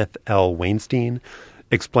prosecutor Kenneth L. Weinstein,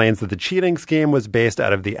 explains that the cheating scheme was based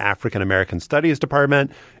out of the African American Studies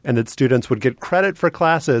Department and that students would get credit for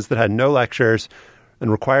classes that had no lectures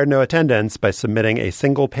and required no attendance by submitting a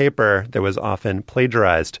single paper that was often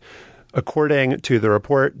plagiarized. According to the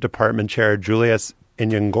report, Department Chair Julius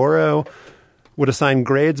Inyangoro would assign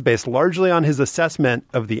grades based largely on his assessment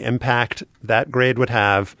of the impact that grade would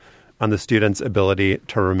have on the student's ability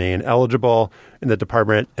to remain eligible, and the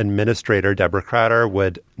department administrator, Deborah Crowder,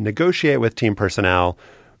 would negotiate with team personnel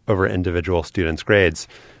over individual students' grades.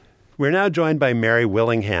 We're now joined by Mary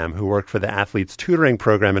Willingham, who worked for the athletes tutoring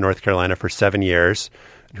program in North Carolina for 7 years,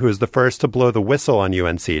 and who was the first to blow the whistle on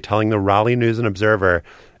UNC, telling the Raleigh News and Observer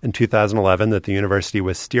in 2011 that the university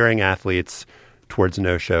was steering athletes towards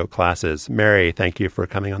no-show classes. Mary, thank you for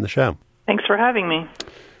coming on the show. Thanks for having me.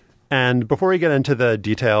 And before we get into the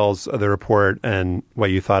details of the report and what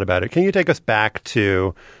you thought about it, can you take us back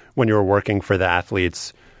to when you were working for the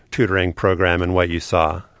athletes tutoring program and what you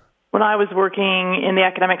saw? When I was working in the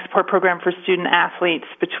academic support program for student athletes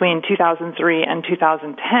between 2003 and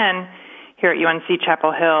 2010 here at UNC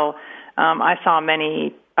Chapel Hill, I saw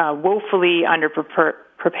many woefully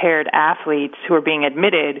underprepared athletes who were being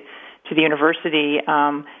admitted to the university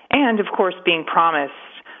and, of course, being promised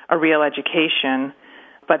a real education.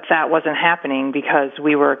 But that wasn't happening because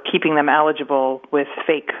we were keeping them eligible with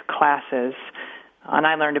fake classes. And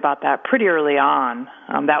I learned about that pretty early on.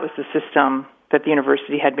 That was the system that the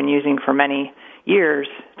university had been using for many years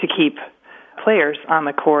to keep players on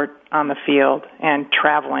the court, on the field, and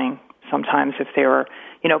traveling sometimes if they were,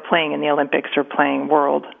 playing in the Olympics or playing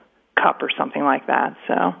World Cup or something like that.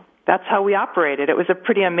 So that's how we operated. It was a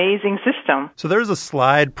pretty amazing system. So there's a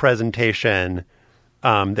slide presentation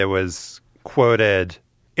that was quoted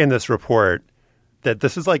in this report that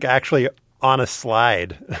this is like actually on a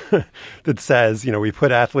slide that says, we put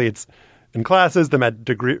athletes in classes that met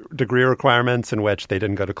degree requirements in which they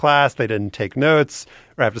didn't go to class, they didn't take notes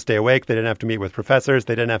or have to stay awake, they didn't have to meet with professors,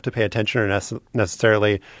 they didn't have to pay attention or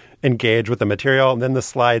necessarily engage with the material. And then the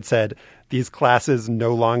slide said, these classes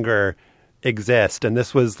no longer exist. And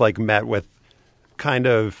this was like met with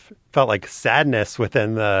felt like sadness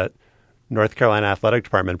within the North Carolina Athletic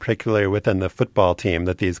Department, particularly within the football team,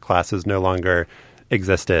 that these classes no longer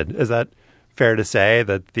existed. Is that fair to say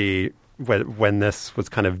that when this was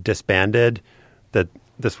kind of disbanded, that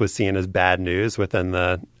this was seen as bad news within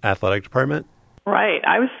the athletic department? Right.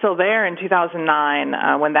 I was still there in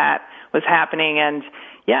 2009 when that was happening. And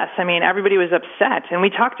yes, I mean, everybody was upset. And we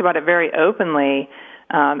talked about it very openly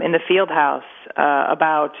in the field house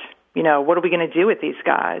about, what are we going to do with these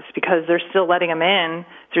guys? Because they're still letting them in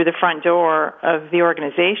through the front door of the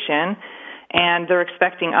organization, and they're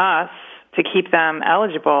expecting us to keep them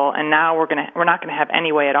eligible, and now we're not going to have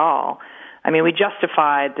any way at all. I mean, we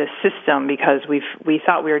justified the system because we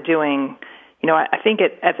thought we were doing, I think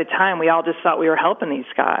at the time we all just thought we were helping these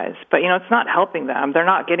guys, but it's not helping them. They're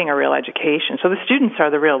not getting a real education. So the students are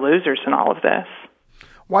the real losers in all of this.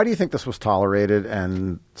 Why do you think this was tolerated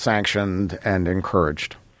and sanctioned and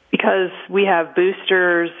encouraged? Because we have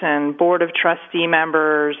boosters and board of trustee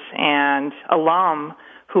members and alum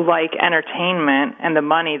who like entertainment and the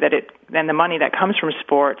money that comes from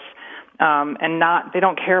sports, and they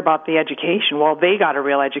don't care about the education. Well, they got a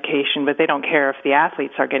real education, but they don't care if the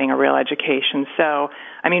athletes are getting a real education. So,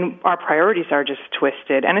 I mean, our priorities are just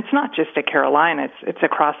twisted, and it's not just at Carolina; it's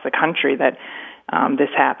across the country that this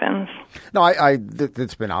happens. No,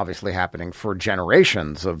 it's been obviously happening for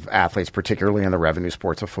generations of athletes, particularly in the revenue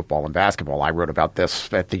sports of football and basketball. I wrote about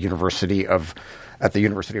this at the University of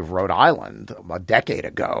Rhode Island a decade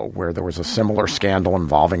ago, where there was a similar scandal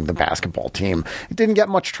involving the basketball team. It didn't get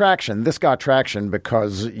much traction. This got traction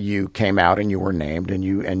because you came out and you were named and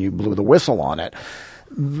you blew the whistle on it.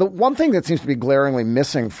 The one thing that seems to be glaringly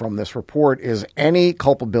missing from this report is any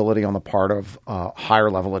culpability on the part of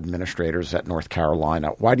higher-level administrators at North Carolina.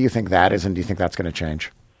 Why do you think that is, and do you think that's going to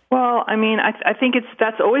change? Well, I mean, I think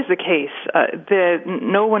that's always the case.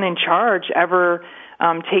 No one in charge ever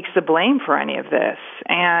takes the blame for any of this,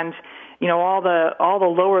 and all the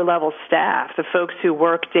lower level staff, the folks who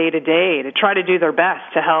work day to day to try to do their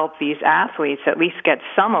best to help these athletes at least get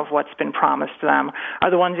some of what's been promised to them,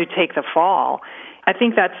 are the ones who take the fall. I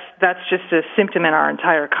think that's just a symptom in our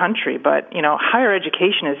entire country. But higher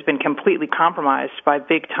education has been completely compromised by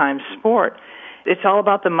big time sport. It's all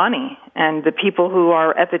about the money, and the people who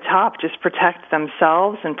are at the top just protect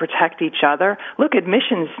themselves and protect each other. Look,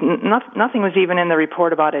 admissions, nothing was even in the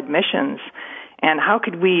report about admissions. And how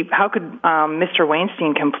could Mr.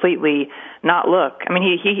 Weinstein completely not look? I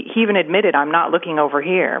mean, he even admitted, I'm not looking over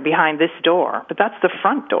here behind this door, but that's the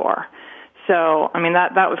front door. So, I mean,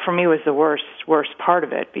 that for me was the worst part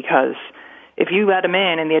of it, because if you let them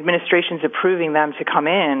in and the administration's approving them to come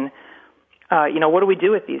in, what do we do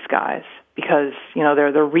with these guys? Because,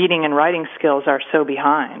 their reading and writing skills are so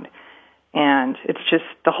behind. And it's just,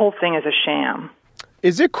 the whole thing is a sham.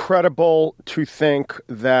 Is it credible to think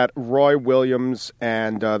that Roy Williams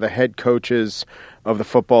and the head coaches of the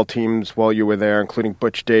football teams while you were there, including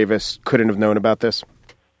Butch Davis, couldn't have known about this?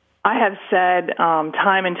 I have said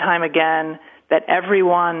time and time again that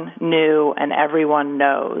everyone knew and everyone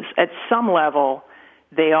knows. At some level,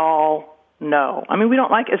 they all know. I mean, we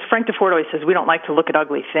don't like, as Frank DeFord always says, we don't like to look at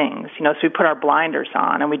ugly things, so we put our blinders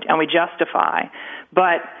on and we justify.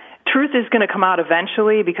 But truth is going to come out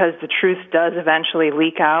eventually, because the truth does eventually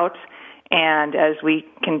leak out, and as we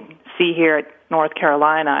can see here at North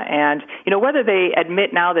Carolina, and whether they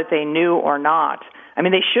admit now that they knew or not, I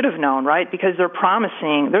mean, they should have known, right? Because the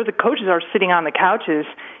coaches are sitting on the couches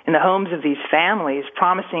in the homes of these families,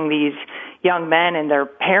 promising these young men and their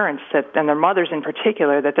parents and their mothers in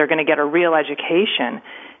particular that they're going to get a real education,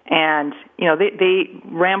 and they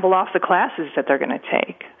ramble off the classes that they're going to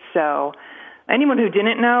take. So anyone who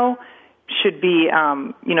didn't know should be,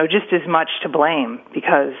 just as much to blame,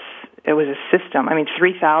 because it was a system. I mean,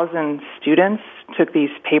 3,000 students took these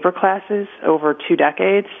paper classes over 2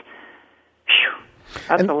 decades. Phew.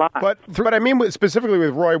 That's a lot. But I mean, specifically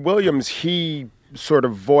with Roy Williams, he sort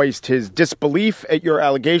of voiced his disbelief at your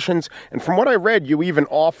allegations. And from what I read, you even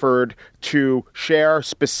offered to share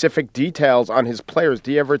specific details on his players.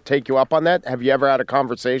 Do he ever take you up on that? Have you ever had a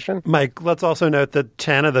conversation? Mike, let's also note that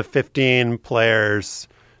 10 of the 15 players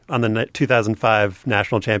on the 2005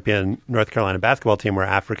 national champion North Carolina basketball team were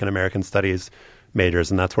African-American studies majors,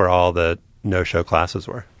 and that's where all the no-show classes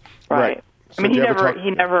were. Right. So I mean, we've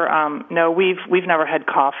never had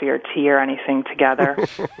coffee or tea or anything together.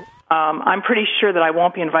 I'm pretty sure that I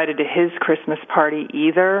won't be invited to his Christmas party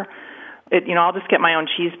either. I'll just get my own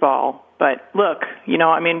cheese ball. But look,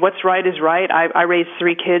 what's right is right. I raised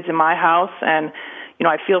 3 kids in my house, and,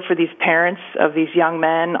 I feel for these parents of these young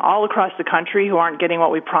men all across the country who aren't getting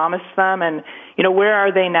what we promised them. And, where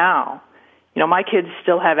are they now? My kids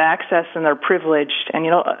still have access and they're privileged. And,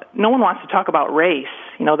 no one wants to talk about race.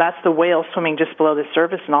 That's the whale swimming just below the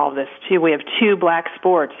surface in all of this, too. We have 2 black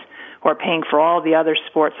sports who are paying for all the other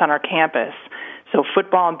sports on our campus. So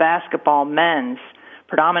football and basketball, men's,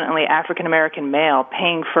 predominantly African-American male,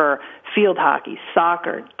 paying for field hockey,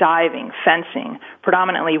 soccer, diving, fencing,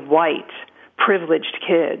 predominantly white, privileged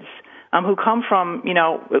kids who come from,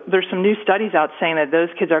 there's some new studies out saying that those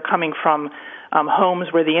kids are coming from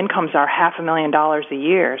homes where the incomes are $500,000 a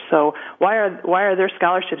year. So why are their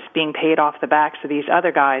scholarships being paid off the backs of these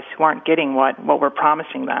other guys who aren't getting what we're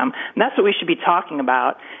promising them? And that's what we should be talking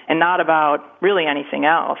about, and not about really anything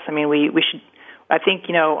else. I mean, we should. I think,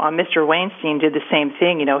 Mr. Weinstein did the same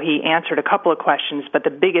thing. He answered a couple of questions, but the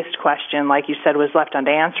biggest question, like you said, was left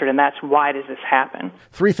unanswered, and that's why does this happen?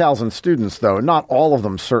 3,000 students, though, not all of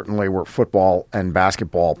them certainly were football and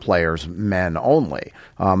basketball players, men only.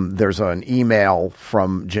 There's an email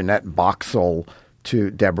from Jeanette Boxall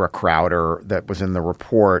to Deborah Crowder that was in the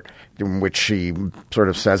report, in which she sort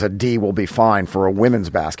of says a D will be fine for a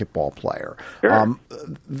women's basketball player. Sure.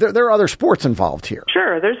 There are other sports involved here.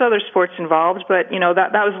 Sure, there's other sports involved, but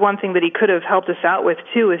that was one thing that he could have helped us out with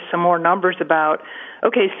too, is some more numbers about,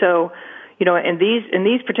 okay, so in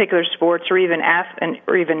these particular sports, or even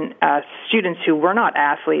students who were not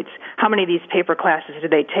athletes, how many of these paper classes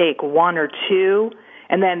did they take? 1 or 2?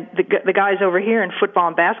 And then the guys over here in football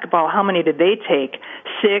and basketball, how many did they take?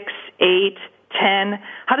 6, 8, 10?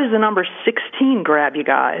 How does the number 16 grab you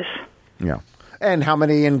guys? Yeah. And how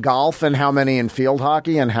many in golf, and how many in field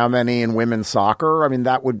hockey, and how many in women's soccer? I mean,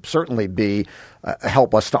 that would certainly be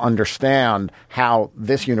help us to understand how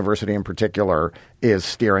this university in particular is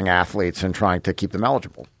steering athletes and trying to keep them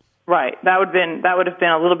eligible. Right. That would have been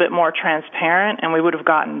a little bit more transparent, and we would have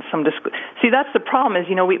gotten some See, that's the problem is,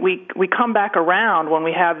 we come back around when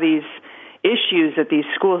we have these issues at these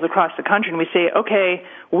schools across the country, and we say, okay,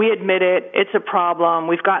 we admit it, it's a problem,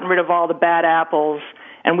 we've gotten rid of all the bad apples,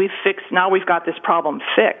 and now we've got this problem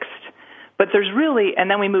fixed. But and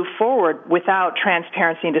then we move forward without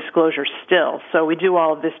transparency and disclosure still. So we do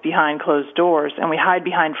all of this behind closed doors, and we hide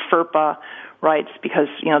behind FERPA rights because,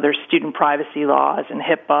 there's student privacy laws and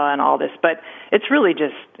HIPAA and all this. But it's really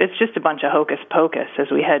just a bunch of hocus pocus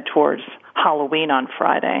as we head towards Halloween on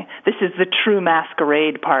Friday. This is the true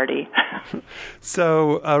masquerade party.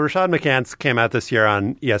 So Rashad McCants came out this year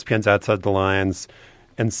on ESPN's Outside the Lines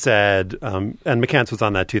and said, and McCants was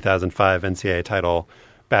on that 2005 NCAA title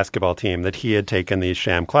basketball team, that he had taken these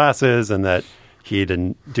sham classes and that he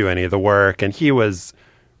didn't do any of the work. And he was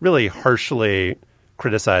really harshly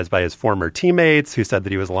criticized by his former teammates who said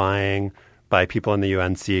that he was lying, by people in the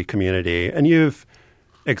UNC community. And you've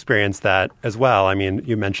experienced that as well. I mean,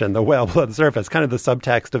 you mentioned the whale below the surface. Kind of the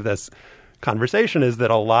subtext of this conversation is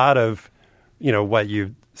that a lot of, what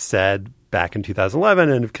you said back in 2011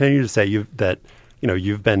 and continue to say you've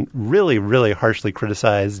been really, really harshly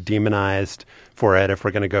criticized, demonized for it, if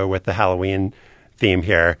we're going to go with the Halloween theme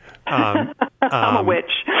here. I'm a witch.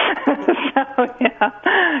 So, yeah,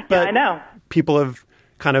 I know. People have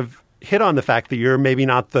kind of hit on the fact that you're maybe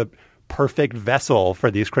not the perfect vessel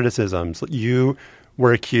for these criticisms. You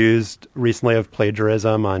were accused recently of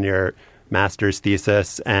plagiarism on your master's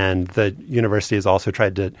thesis, and the university has also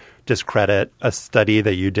tried to discredit a study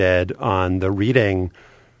that you did on the reading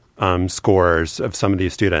scores of some of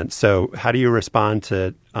these students. So how do you respond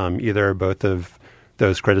to either or both of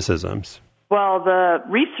those criticisms? Well, the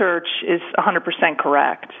research is 100%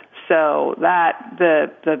 correct. So that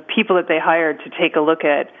the people that they hired to take a look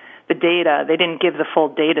at the data, they didn't give the full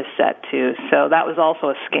data set to. So that was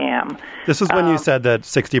also a scam. This is when you said that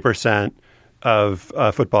 60% of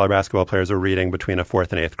football or basketball players are reading between a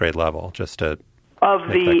 4th and 8th grade level, just to of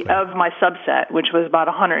my subset, which was about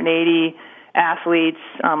 180 athletes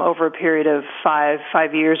over a period of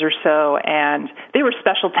five years or so, and they were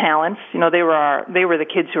special talents. They were the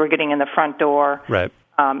kids who were getting in the front door. Right.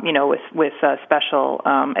 With special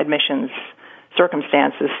admissions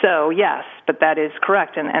circumstances. So yes, but that is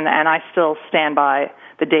correct, and I still stand by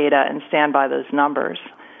the data and stand by those numbers.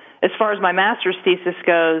 As far as my master's thesis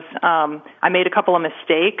goes, I made a couple of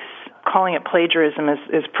mistakes. Calling it plagiarism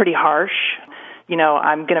is pretty harsh.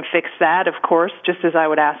 I'm going to fix that, of course, just as I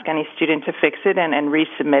would ask any student to fix it and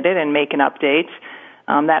resubmit it and make an update.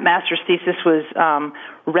 That master's thesis was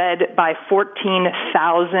read by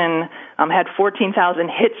 14,000, had 14,000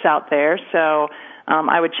 hits out there. So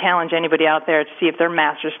I would challenge anybody out there to see if their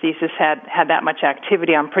master's thesis had that much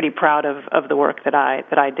activity. I'm pretty proud of the work that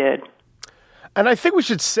I did. And I think we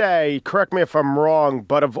should say, correct me if I'm wrong,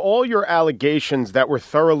 but of all your allegations that were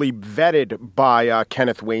thoroughly vetted by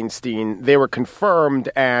Kenneth Weinstein, they were confirmed,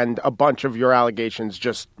 and a bunch of your allegations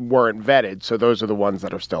just weren't vetted. So those are the ones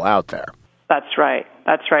that are still out there. That's right.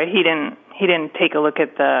 He didn't take a look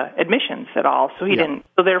at the admissions at all. So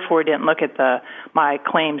therefore he didn't look at my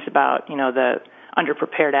claims about, the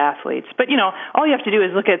underprepared athletes. But, all you have to do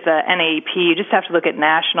is look at the NAEP. You just have to look at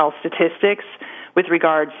national statistics with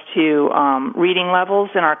regards to reading levels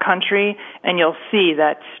in our country, and you'll see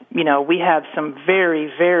that, we have some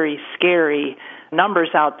very, very scary numbers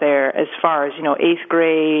out there as far as, 8th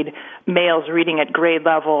grade, males reading at grade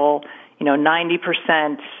level.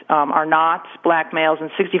 90% are not black males,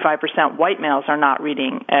 and 65% white males are not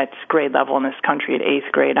reading at grade level in this country at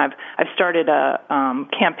 8th grade. I've started a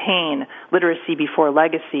campaign, Literacy Before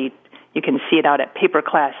Legacy. You can see it out at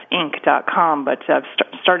paperclassinc.com, but I've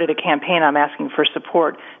started a campaign. I'm asking for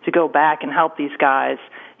support to go back and help these guys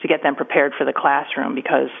to get them prepared for the classroom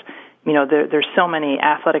because, there's so many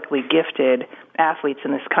athletically gifted athletes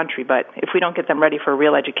in this country, but if we don't get them ready for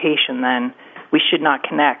real education, then we should not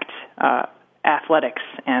connect athletics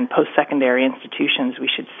and post-secondary institutions. We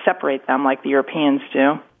should separate them like the Europeans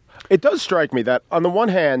do. It does strike me that, on the one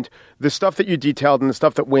hand, the stuff that you detailed and the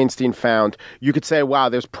stuff that Weinstein found, you could say, wow,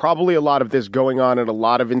 there's probably a lot of this going on at a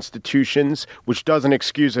lot of institutions, which doesn't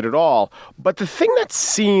excuse it at all. But the thing that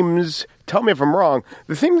seems, tell me if I'm wrong,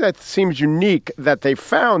 the thing that seems unique that they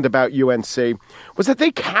found about UNC was that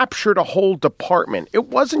they captured a whole department. It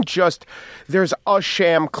wasn't just there's a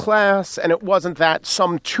sham class, and it wasn't that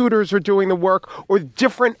some tutors are doing the work or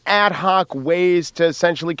different ad hoc ways to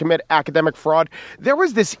essentially commit academic fraud. There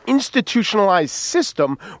was this institutionalized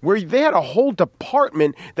system where they had a whole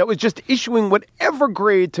department that was just issuing whatever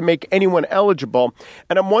grade to make anyone eligible.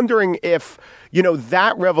 And I'm wondering if,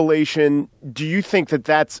 that revelation, do you think that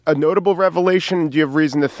that's a notable revelation? Do you have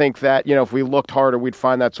reason to think that, if we looked harder, we'd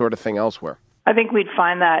find that sort of thing elsewhere? I think we'd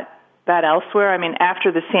find that elsewhere. I mean,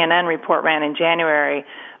 after the CNN report ran in January,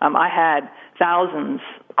 I had thousands,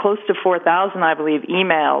 close to 4,000, I believe,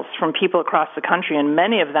 emails from people across the country, and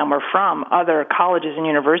many of them were from other colleges and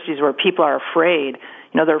universities where people are afraid.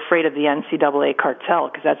 They're afraid of the NCAA cartel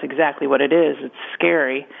because that's exactly what it is. It's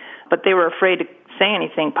scary. But they were afraid to say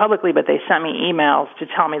anything publicly, but they sent me emails to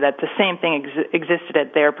tell me that the same thing existed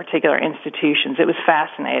at their particular institutions. It was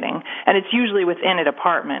fascinating. And it's usually within a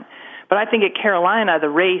department. But I think at Carolina, the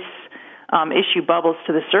race issue bubbles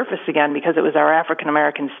to the surface again because it was our African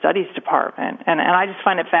American Studies department. And I just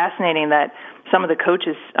find it fascinating that some of the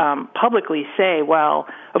coaches publicly say, well,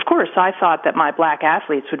 of course, I thought that my black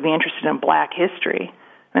athletes would be interested in black history.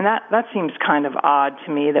 And that seems kind of odd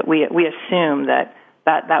to me that we assume that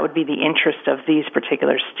would be the interest of these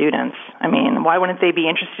particular students. I mean, why wouldn't they be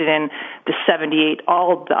interested in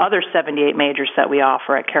all the other 78 majors that we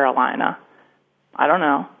offer at Carolina? I don't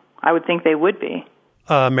know. I would think they would be.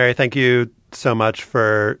 Mary, thank you so much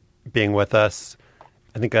for being with us.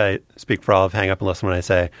 I think I speak for all of Hang Up and Listen when I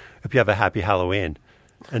say, hope you have a happy Halloween.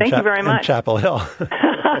 Thank you very much. In Chapel Hill.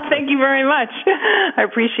 Thank you very much. I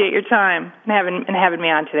appreciate your time and having me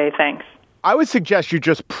on today. Thanks. I would suggest you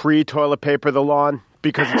just pre-toilet paper the lawn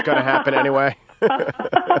because it's going to happen anyway. All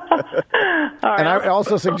right, and I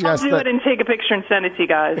also suggest I'll do it and take a picture and send it to you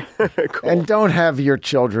guys. Cool. And don't have your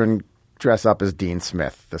children dress up as Dean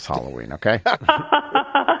Smith this Halloween, okay?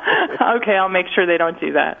 Okay, I'll make sure they don't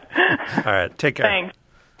do that. All right, take care. Thanks.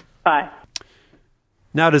 Bye.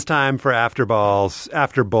 Now it is time for After Bowls.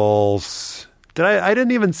 I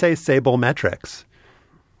didn't even say Sablemetrics.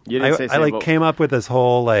 You didn't say Sable. I came up with this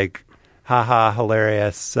whole haha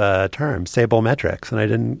hilarious term, Sablemetrics, and I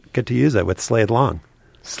didn't get to use it with Slade Long.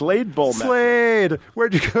 Slade Bull. Slade!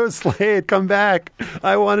 Where'd you go, Slade? Come back.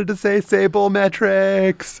 I wanted to say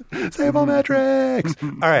Sablemetrics. Sablemetrics.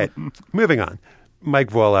 All right, moving on.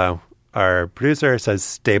 Mike Vuolo, our producer, says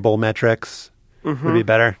Stablemetrics would be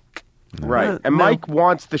better. Right. And Mike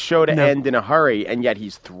wants the show to end in a hurry, and yet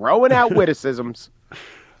he's throwing out witticisms.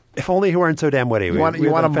 If only he weren't so damn witty. You want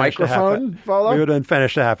a microphone, Vuolo? We would have been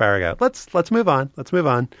finished a half hour ago. Let's move on.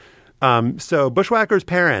 So Bushwhacker's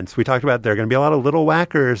parents, we talked about there are going to be a lot of little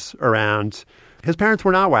whackers around. His parents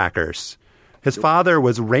were not whackers. His father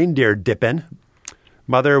was Reindeer Dippin'.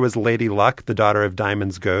 Mother was Lady Luck, the daughter of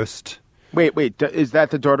Diamond's ghost. Wait. Is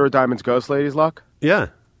that the daughter of Diamond's ghost, Lady's Luck? Yeah.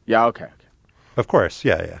 Yeah, okay. Of course,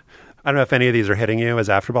 yeah. I don't know if any of these are hitting you as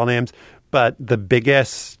afterball names, but the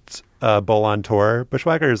biggest bull on tour,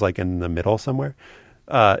 Bushwhacker is in the middle somewhere,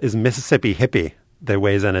 is Mississippi Hippie that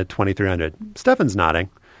weighs in at 2,300. Stefan's nodding.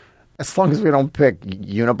 As long as we don't pick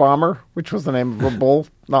Unabomber, which was the name of a bull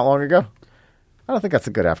not long ago. I don't think that's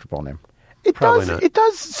a good afterball name. Probably not. It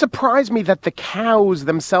does surprise me that the cows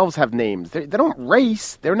themselves have names. They don't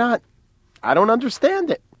race. They're not. I don't understand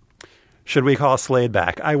it. Should we call Slade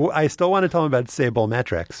back? I still want to tell him about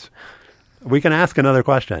Sablemetrics. We can ask another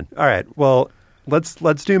question. All right. Well,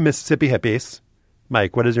 let's do Mississippi hippies.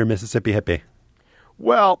 Mike, what is your Mississippi hippie?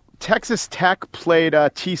 Well, Texas Tech played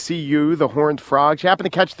TCU, the Horned Frogs. You happen to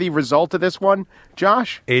catch the result of this one,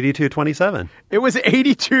 Josh? 82-27. It was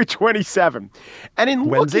 82-27. And in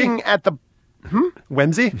looking at the...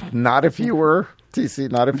 Whimsy? Not if you were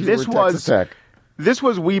TC, not if you were Texas Tech. This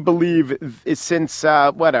was, we believe, since,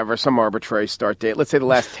 some arbitrary start date, let's say the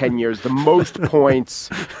last 10 years, the most points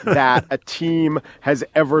that a team has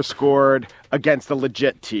ever scored against a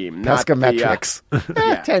legit team. Pescametrics.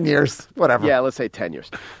 10 years, whatever. Yeah, let's say 10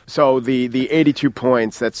 years. So the 82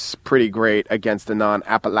 points, that's pretty great against a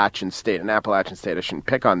non-Appalachian state. An Appalachian state I shouldn't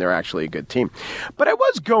pick on. They're actually a good team. But I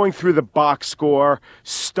was going through the box score,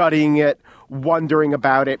 studying it, wondering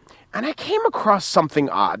about it. And I came across something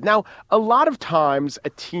odd. Now, a lot of times a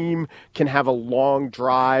team can have a long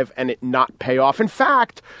drive and it not pay off. In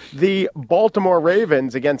fact, the Baltimore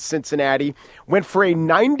Ravens against Cincinnati went for a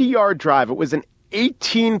 90-yard drive. It was an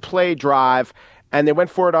 18-play drive, and they went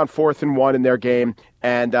for it on 4th and 1 in their game,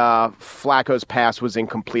 and Flacco's pass was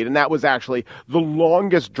incomplete. And that was actually the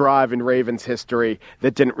longest drive in Ravens history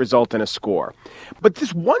that didn't result in a score. But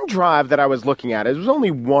this one drive that I was looking at, it was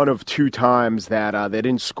only one of 2 times that they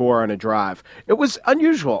didn't score on a drive. It was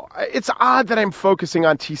unusual. It's odd that I'm focusing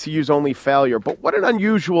on TCU's only failure, but what an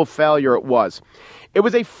unusual failure it was. It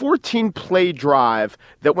was a 14-play drive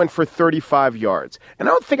that went for 35 yards. And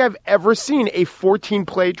I don't think I've ever seen a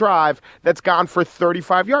 14-play drive that's gone for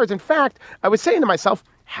 35 yards. In fact, I was saying to myself,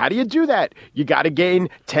 how do you do that? You got to gain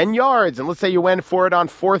 10 yards. And let's say you went for it on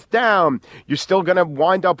 4th down. You're still going to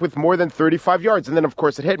wind up with more than 35 yards. And then, of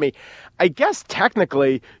course, it hit me. I guess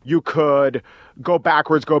technically you could go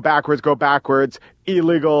backwards,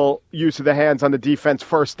 illegal use of the hands on the defense,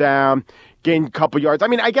 1st down, gain a couple yards. I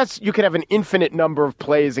mean, I guess you could have an infinite number of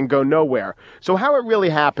plays and go nowhere. So how it really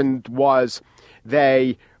happened was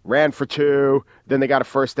they ran for 2, then they got a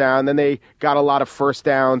 1st down, then they got a lot of 1st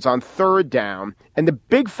downs on 3rd down. And the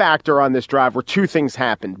big factor on this drive were 2 things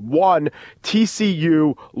happened. One,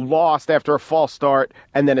 TCU lost after a false start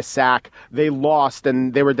and then a sack. They lost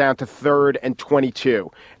and they were down to 3rd and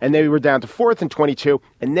 22. And they were down to 4th and 22.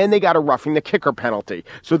 And then they got a roughing the kicker penalty.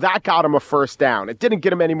 So that got them a 1st down. It didn't get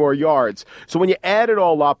them any more yards. So when you add it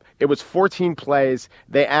all up, it was 14 plays.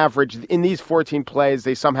 They averaged, in these 14 plays,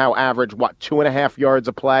 they somehow averaged, 2.5 yards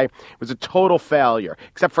a play. It was a total failure,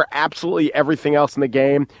 except for absolutely everything else in the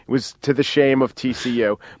game. It was to the shame of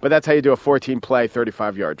TCU. But that's how you do a 14-play,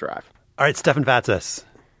 35-yard drive. All right, Stefan Fatsis,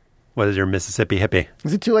 what is your Mississippi hippie?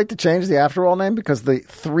 Is it too late to change the after all name? Because the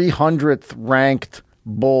 300th ranked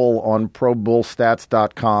bull on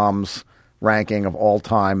ProBullStats.com's ranking of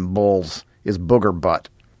all-time bulls is Booger Butt.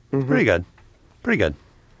 Mm-hmm. Pretty good.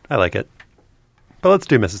 I like it. But let's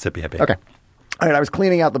do Mississippi hippie. Okay. All right, I was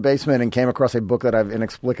cleaning out the basement and came across a book that I've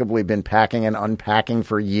inexplicably been packing and unpacking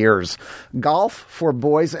for years. Golf for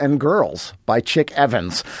Boys and Girls by Chick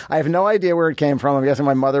Evans. I have no idea where it came from. I'm guessing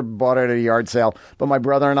my mother bought it at a yard sale, but my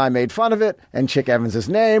brother and I made fun of it and Chick Evans'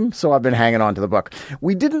 name, so I've been hanging on to the book.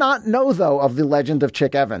 We did not know, though, of the legend of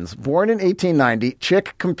Chick Evans. Born in 1890,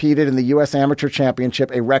 Chick competed in the U.S. Amateur Championship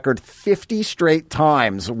a record 50 straight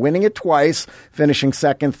times, winning it twice, finishing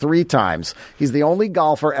second 3 times. He's the only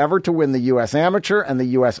golfer ever to win the U.S. Amateur and the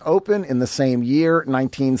U.S. Open in the same year,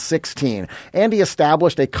 1916. And he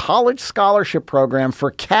established a college scholarship program for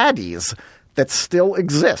caddies that still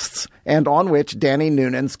exists and on which Danny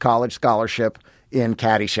Noonan's college scholarship in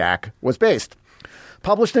Caddyshack was based.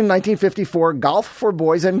 Published in 1954, Golf for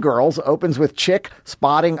Boys and Girls opens with Chick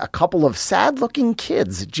spotting a couple of sad-looking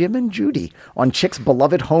kids, Jim and Judy, on Chick's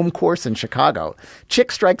beloved home course in Chicago.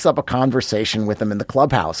 Chick strikes up a conversation with them in the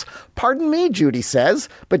clubhouse. "Pardon me," Judy says,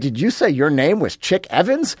 "but did you say your name was Chick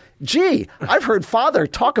Evans? Gee, I've heard Father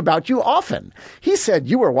talk about you often. He said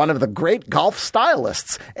you were one of the great golf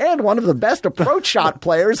stylists and one of the best approach shot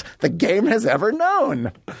players the game has ever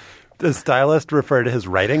known." Does stylist refer to his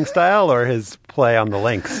writing style or his play on the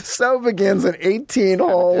links? So begins an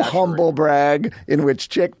 18-hole humble brag in which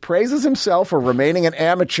Chick praises himself for remaining an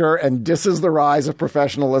amateur and disses the rise of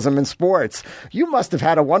professionalism in sports. "You must have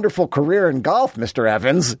had a wonderful career in golf, Mr.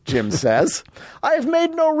 Evans," Jim says. "I have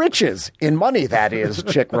made no riches, in money, that is,"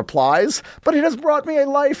 Chick replies, "but it has brought me a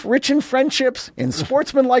life rich in friendships, in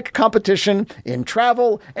sportsmanlike competition, in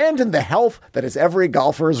travel, and in the health that is every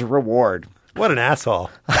golfer's reward." What an asshole.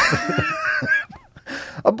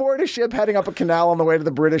 Aboard a ship heading up a canal on the way to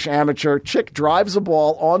the British Amateur, Chick drives a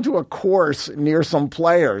ball onto a course near some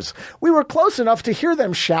players. We were close enough to hear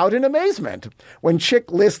them shout in amazement. When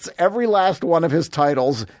Chick lists every last one of his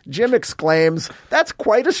titles, Jim exclaims, "That's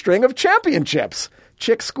quite a string of championships."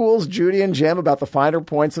 Chick schools Judy and Jim about the finer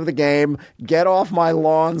points of the game, get off my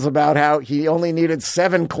lawns about how he only needed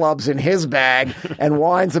 7 clubs in his bag, and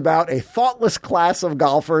whines about a thoughtless class of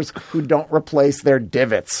golfers who don't replace their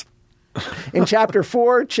divots. In Chapter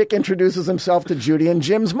 4, Chick introduces himself to Judy and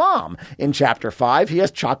Jim's mom. In Chapter 5, he has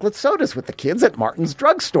chocolate sodas with the kids at Martin's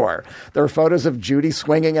drugstore. There are photos of Judy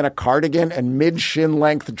swinging in a cardigan and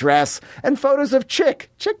mid-shin-length dress, and photos of Chick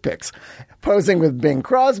pics, posing with Bing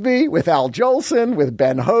Crosby, with Al Jolson, with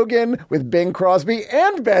Ben Hogan, with Bing Crosby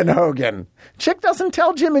and Ben Hogan. Chick doesn't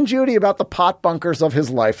tell Jim and Judy about the pot bunkers of his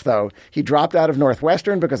life, though. He dropped out of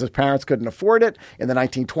Northwestern because his parents couldn't afford it. In the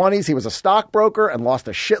 1920s, he was a stockbroker and lost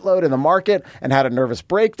a shitload in the market and had a nervous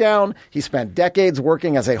breakdown. He spent decades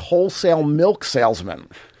working as a wholesale milk salesman.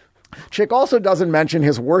 Chick also doesn't mention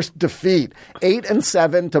his worst defeat,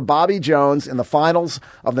 8-7 to Bobby Jones in the finals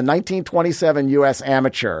of the 1927 U.S.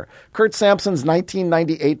 Amateur. Kurt Sampson's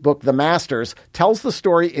 1998 book, The Masters, tells the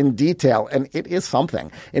story in detail, and it is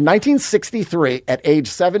something. In 1963, at age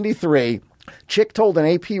 73, Chick told an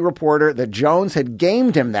AP reporter that Jones had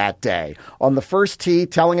gamed him that day on the first tee,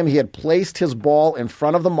 telling him he had placed his ball in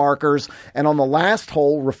front of the markers, and on the last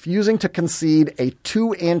hole, refusing to concede a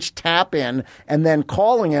 2-inch tap-in, and then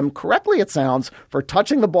calling him, correctly it sounds, for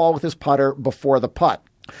touching the ball with his putter before the putt.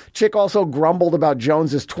 Chick also grumbled about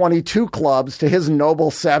Jones's 22 clubs to his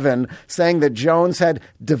noble 7, saying that Jones had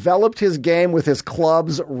developed his game with his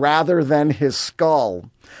clubs rather than his skull.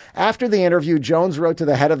 After the interview, Jones wrote to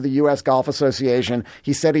the head of the U.S. Golf Association.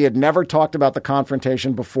 He said he had never talked about the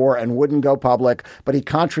confrontation before and wouldn't go public, but he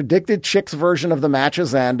contradicted Chick's version of the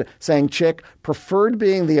match's end, saying Chick preferred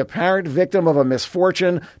being the apparent victim of a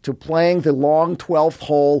misfortune to playing the long 12th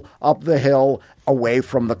hole up the hill away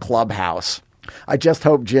from the clubhouse. I just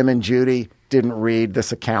hope Jim and Judy didn't read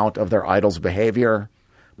this account of their idol's behavior.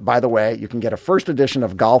 By the way, you can get a first edition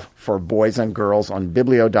of Golf for Boys and Girls on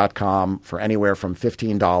Biblio.com for anywhere from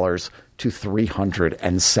 $15 to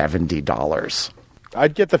 $370.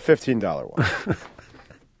 I'd get the $15 one.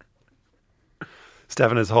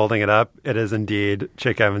 Stefan is holding it up. It is indeed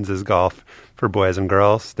Chick Evans' Golf for Boys and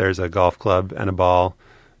Girls. There's a golf club and a ball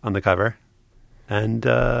on the cover. And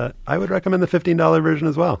I would recommend the $15 version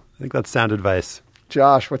as well. I think that's sound advice.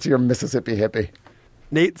 Josh, what's your Mississippi hippie?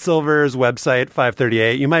 Nate Silver's website,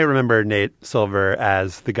 538. You might remember Nate Silver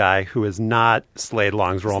as the guy who is not Slade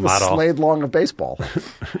Long's role model. Slade Long of baseball.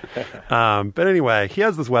 But anyway, he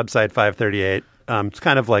has this website, 538. It's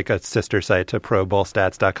kind of like a sister site to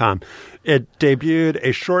ProBullStats.com. It debuted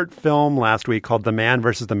a short film last week called The Man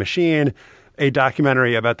vs. the Machine, a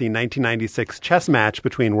documentary about the 1996 chess match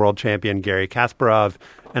between world champion Garry Kasparov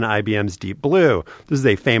and IBM's Deep Blue. This is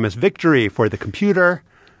a famous victory for the computer,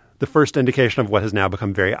 the first indication of what has now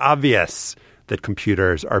become very obvious, that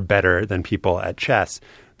computers are better than people at chess.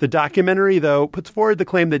 The documentary, though, puts forward the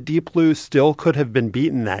claim that Deep Blue still could have been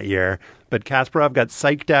beaten that year, but Kasparov got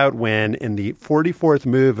psyched out when, in the 44th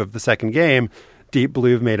move of the second game, Deep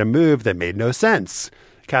Blue made a move that made no sense.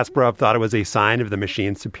 Kasparov thought it was a sign of the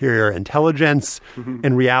machine's superior intelligence.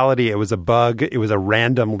 In reality, it was a bug. It was a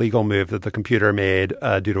random legal move that the computer made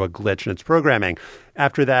due to a glitch in its programming.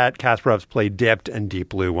 After that, Kasparov's play dipped and Deep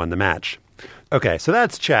Blue won the match. Okay, so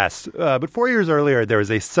that's chess. But 4 years earlier, there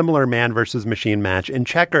was a similar man versus machine match in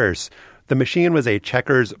checkers. The machine was a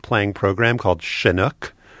checkers playing program called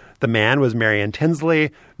Chinook. The man was Marion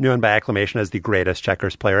Tinsley, known by acclamation as the greatest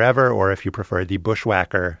checkers player ever, or if you prefer, the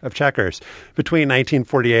bushwhacker of checkers. Between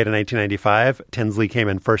 1948 and 1995, Tinsley came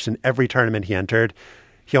in first in every tournament he entered.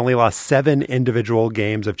 He only lost 7 individual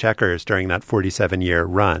games of checkers during that 47-year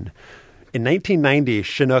run. In 1990,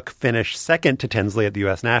 Chinook finished second to Tinsley at the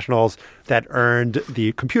U.S. Nationals. That earned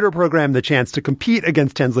the computer program the chance to compete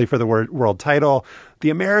against Tinsley for the world title. The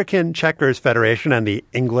American Checkers Federation and the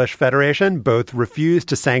English Federation both refused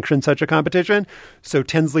to sanction such a competition, so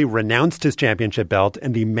Tinsley renounced his championship belt,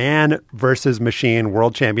 and the Man versus Machine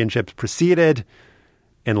World Championships proceeded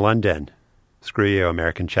in London. Screw you,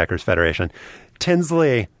 American Checkers Federation.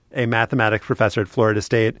 Tinsley, a mathematics professor at Florida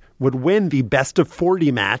State, would win the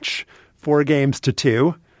best-of-40 match,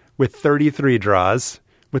 4-2, with 33 draws,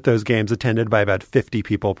 with those games attended by about 50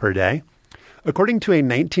 people per day. According to a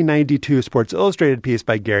 1992 Sports Illustrated piece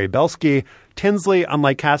by Gary Belsky, Tinsley,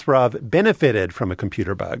 unlike Kasparov, benefited from a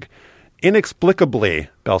computer bug. Inexplicably,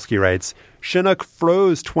 Belsky writes, Chinook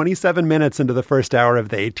froze 27 minutes into the first hour of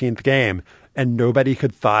the 18th game, and nobody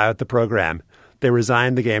could thaw out the program. They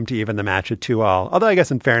resigned the game to even the match at 2-all. Although I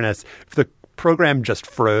guess in fairness, if the program just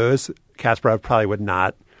froze, Kasparov probably would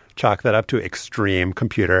not chalk that up to extreme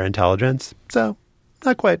computer intelligence. So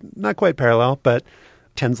not quite parallel, but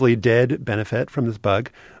Tinsley did benefit from this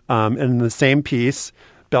bug. And in the same piece,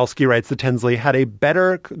 Belsky writes that Tinsley had a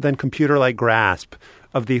better than computer-like grasp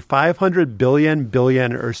of the 500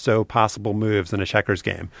 billion or so possible moves in a checkers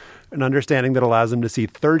game, an understanding that allows him to see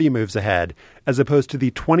 30 moves ahead, as opposed to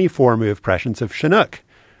the 24-move prescience of Chinook.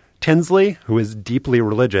 Tinsley, who is deeply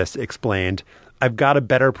religious, explained, "I've got a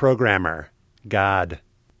better programmer, God."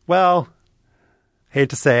 Well, hate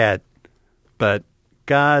to say it, but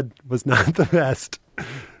God was not the best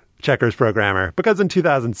checkers programmer, because in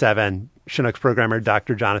 2007, Chinook's programmer,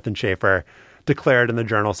 Dr. Jonathan Schaefer, declared in the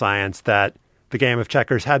journal Science that the game of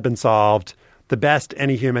checkers had been solved. The best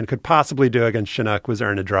any human could possibly do against Chinook was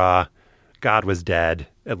earn a draw. God was dead,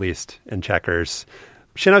 at least in checkers.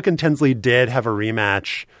 Chinook and Tinsley did have a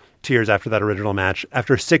rematch 2 years after that original match.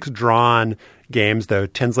 After 6 drawn games, though,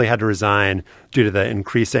 Tinsley had to resign due to the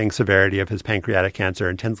increasing severity of his pancreatic cancer,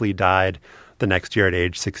 and Tinsley died the next year at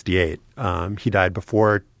age 68. He died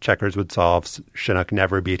before checkers would solve. Chinook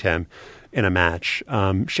never beat him in a match.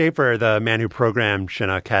 Schaefer, the man who programmed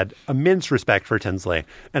Chinook, had immense respect for Tinsley.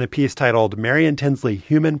 In a piece titled Marion Tinsley,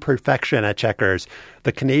 Human Perfection at Checkers,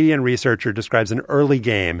 the Canadian researcher describes an early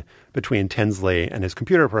game between Tinsley and his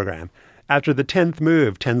computer program. After the 10th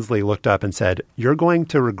move, Tinsley looked up and said, "You're going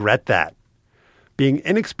to regret that." Being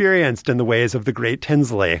inexperienced in the ways of the great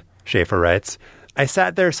Tinsley, Schaefer writes, "I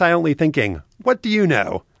sat there silently thinking, what do you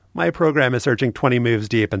know? My program is searching 20 moves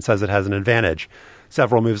deep and says it has an advantage."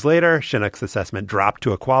 Several moves later, Chinook's assessment dropped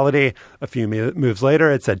to equality. A few moves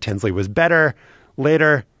later, it said Tinsley was better.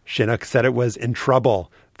 Later, Chinook said it was in trouble.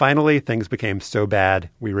 Finally, things became so bad,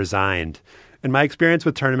 we resigned. In my experience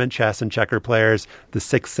with tournament chess and checker players, the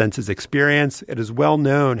Sixth Senses experience, it is well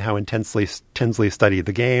known how intensely Tinsley studied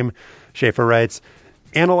the game. Schaefer writes,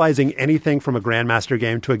 "Analyzing anything from a grandmaster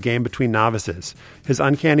game to a game between novices, his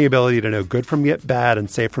uncanny ability to know good from bad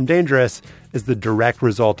and safe from dangerous is the direct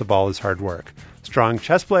result of all his hard work. Strong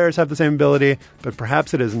chess players have the same ability, but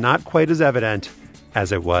perhaps it is not quite as evident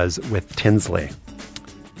as it was with Tinsley."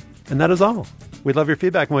 And that is all. We'd love your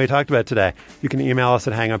feedback on what we talked about today. You can email us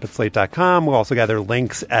at hangup@slate.com. We'll also gather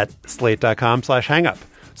links at slate.com/hangup.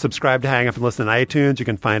 Subscribe to Hang Up and listen on iTunes. You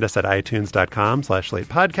can find us at itunes.com/Slate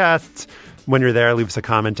Podcasts. When you're there, leave us a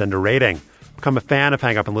comment and a rating. Become a fan of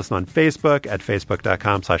Hang Up and Listen on Facebook at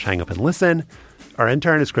facebook.com/hangupandlisten. Our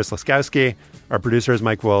intern is Chris Laskowski. Our producer is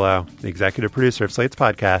Mike Wollo. The executive producer of Slate's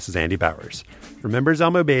podcast is Andy Bowers. Remember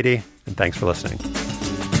Zelmo Beatty, and thanks for listening.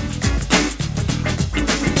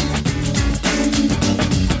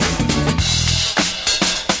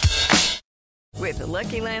 With the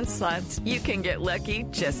Lucky Land Slots, you can get lucky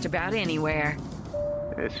just about anywhere.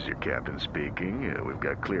 This is your captain speaking. We've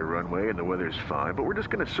got clear runway and the weather's fine, but we're just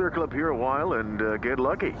going to circle up here a while and get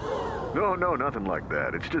lucky. No, nothing like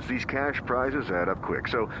that. It's just these cash prizes add up quick.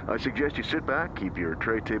 So I suggest you sit back, keep your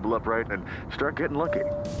tray table upright, and start getting lucky.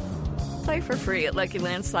 Play for free at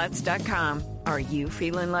LuckyLandSlots.com. Are you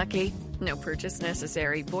feeling lucky? No purchase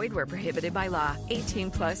necessary. Void where prohibited by law.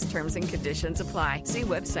 18+ terms and conditions apply. See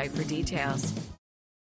website for details.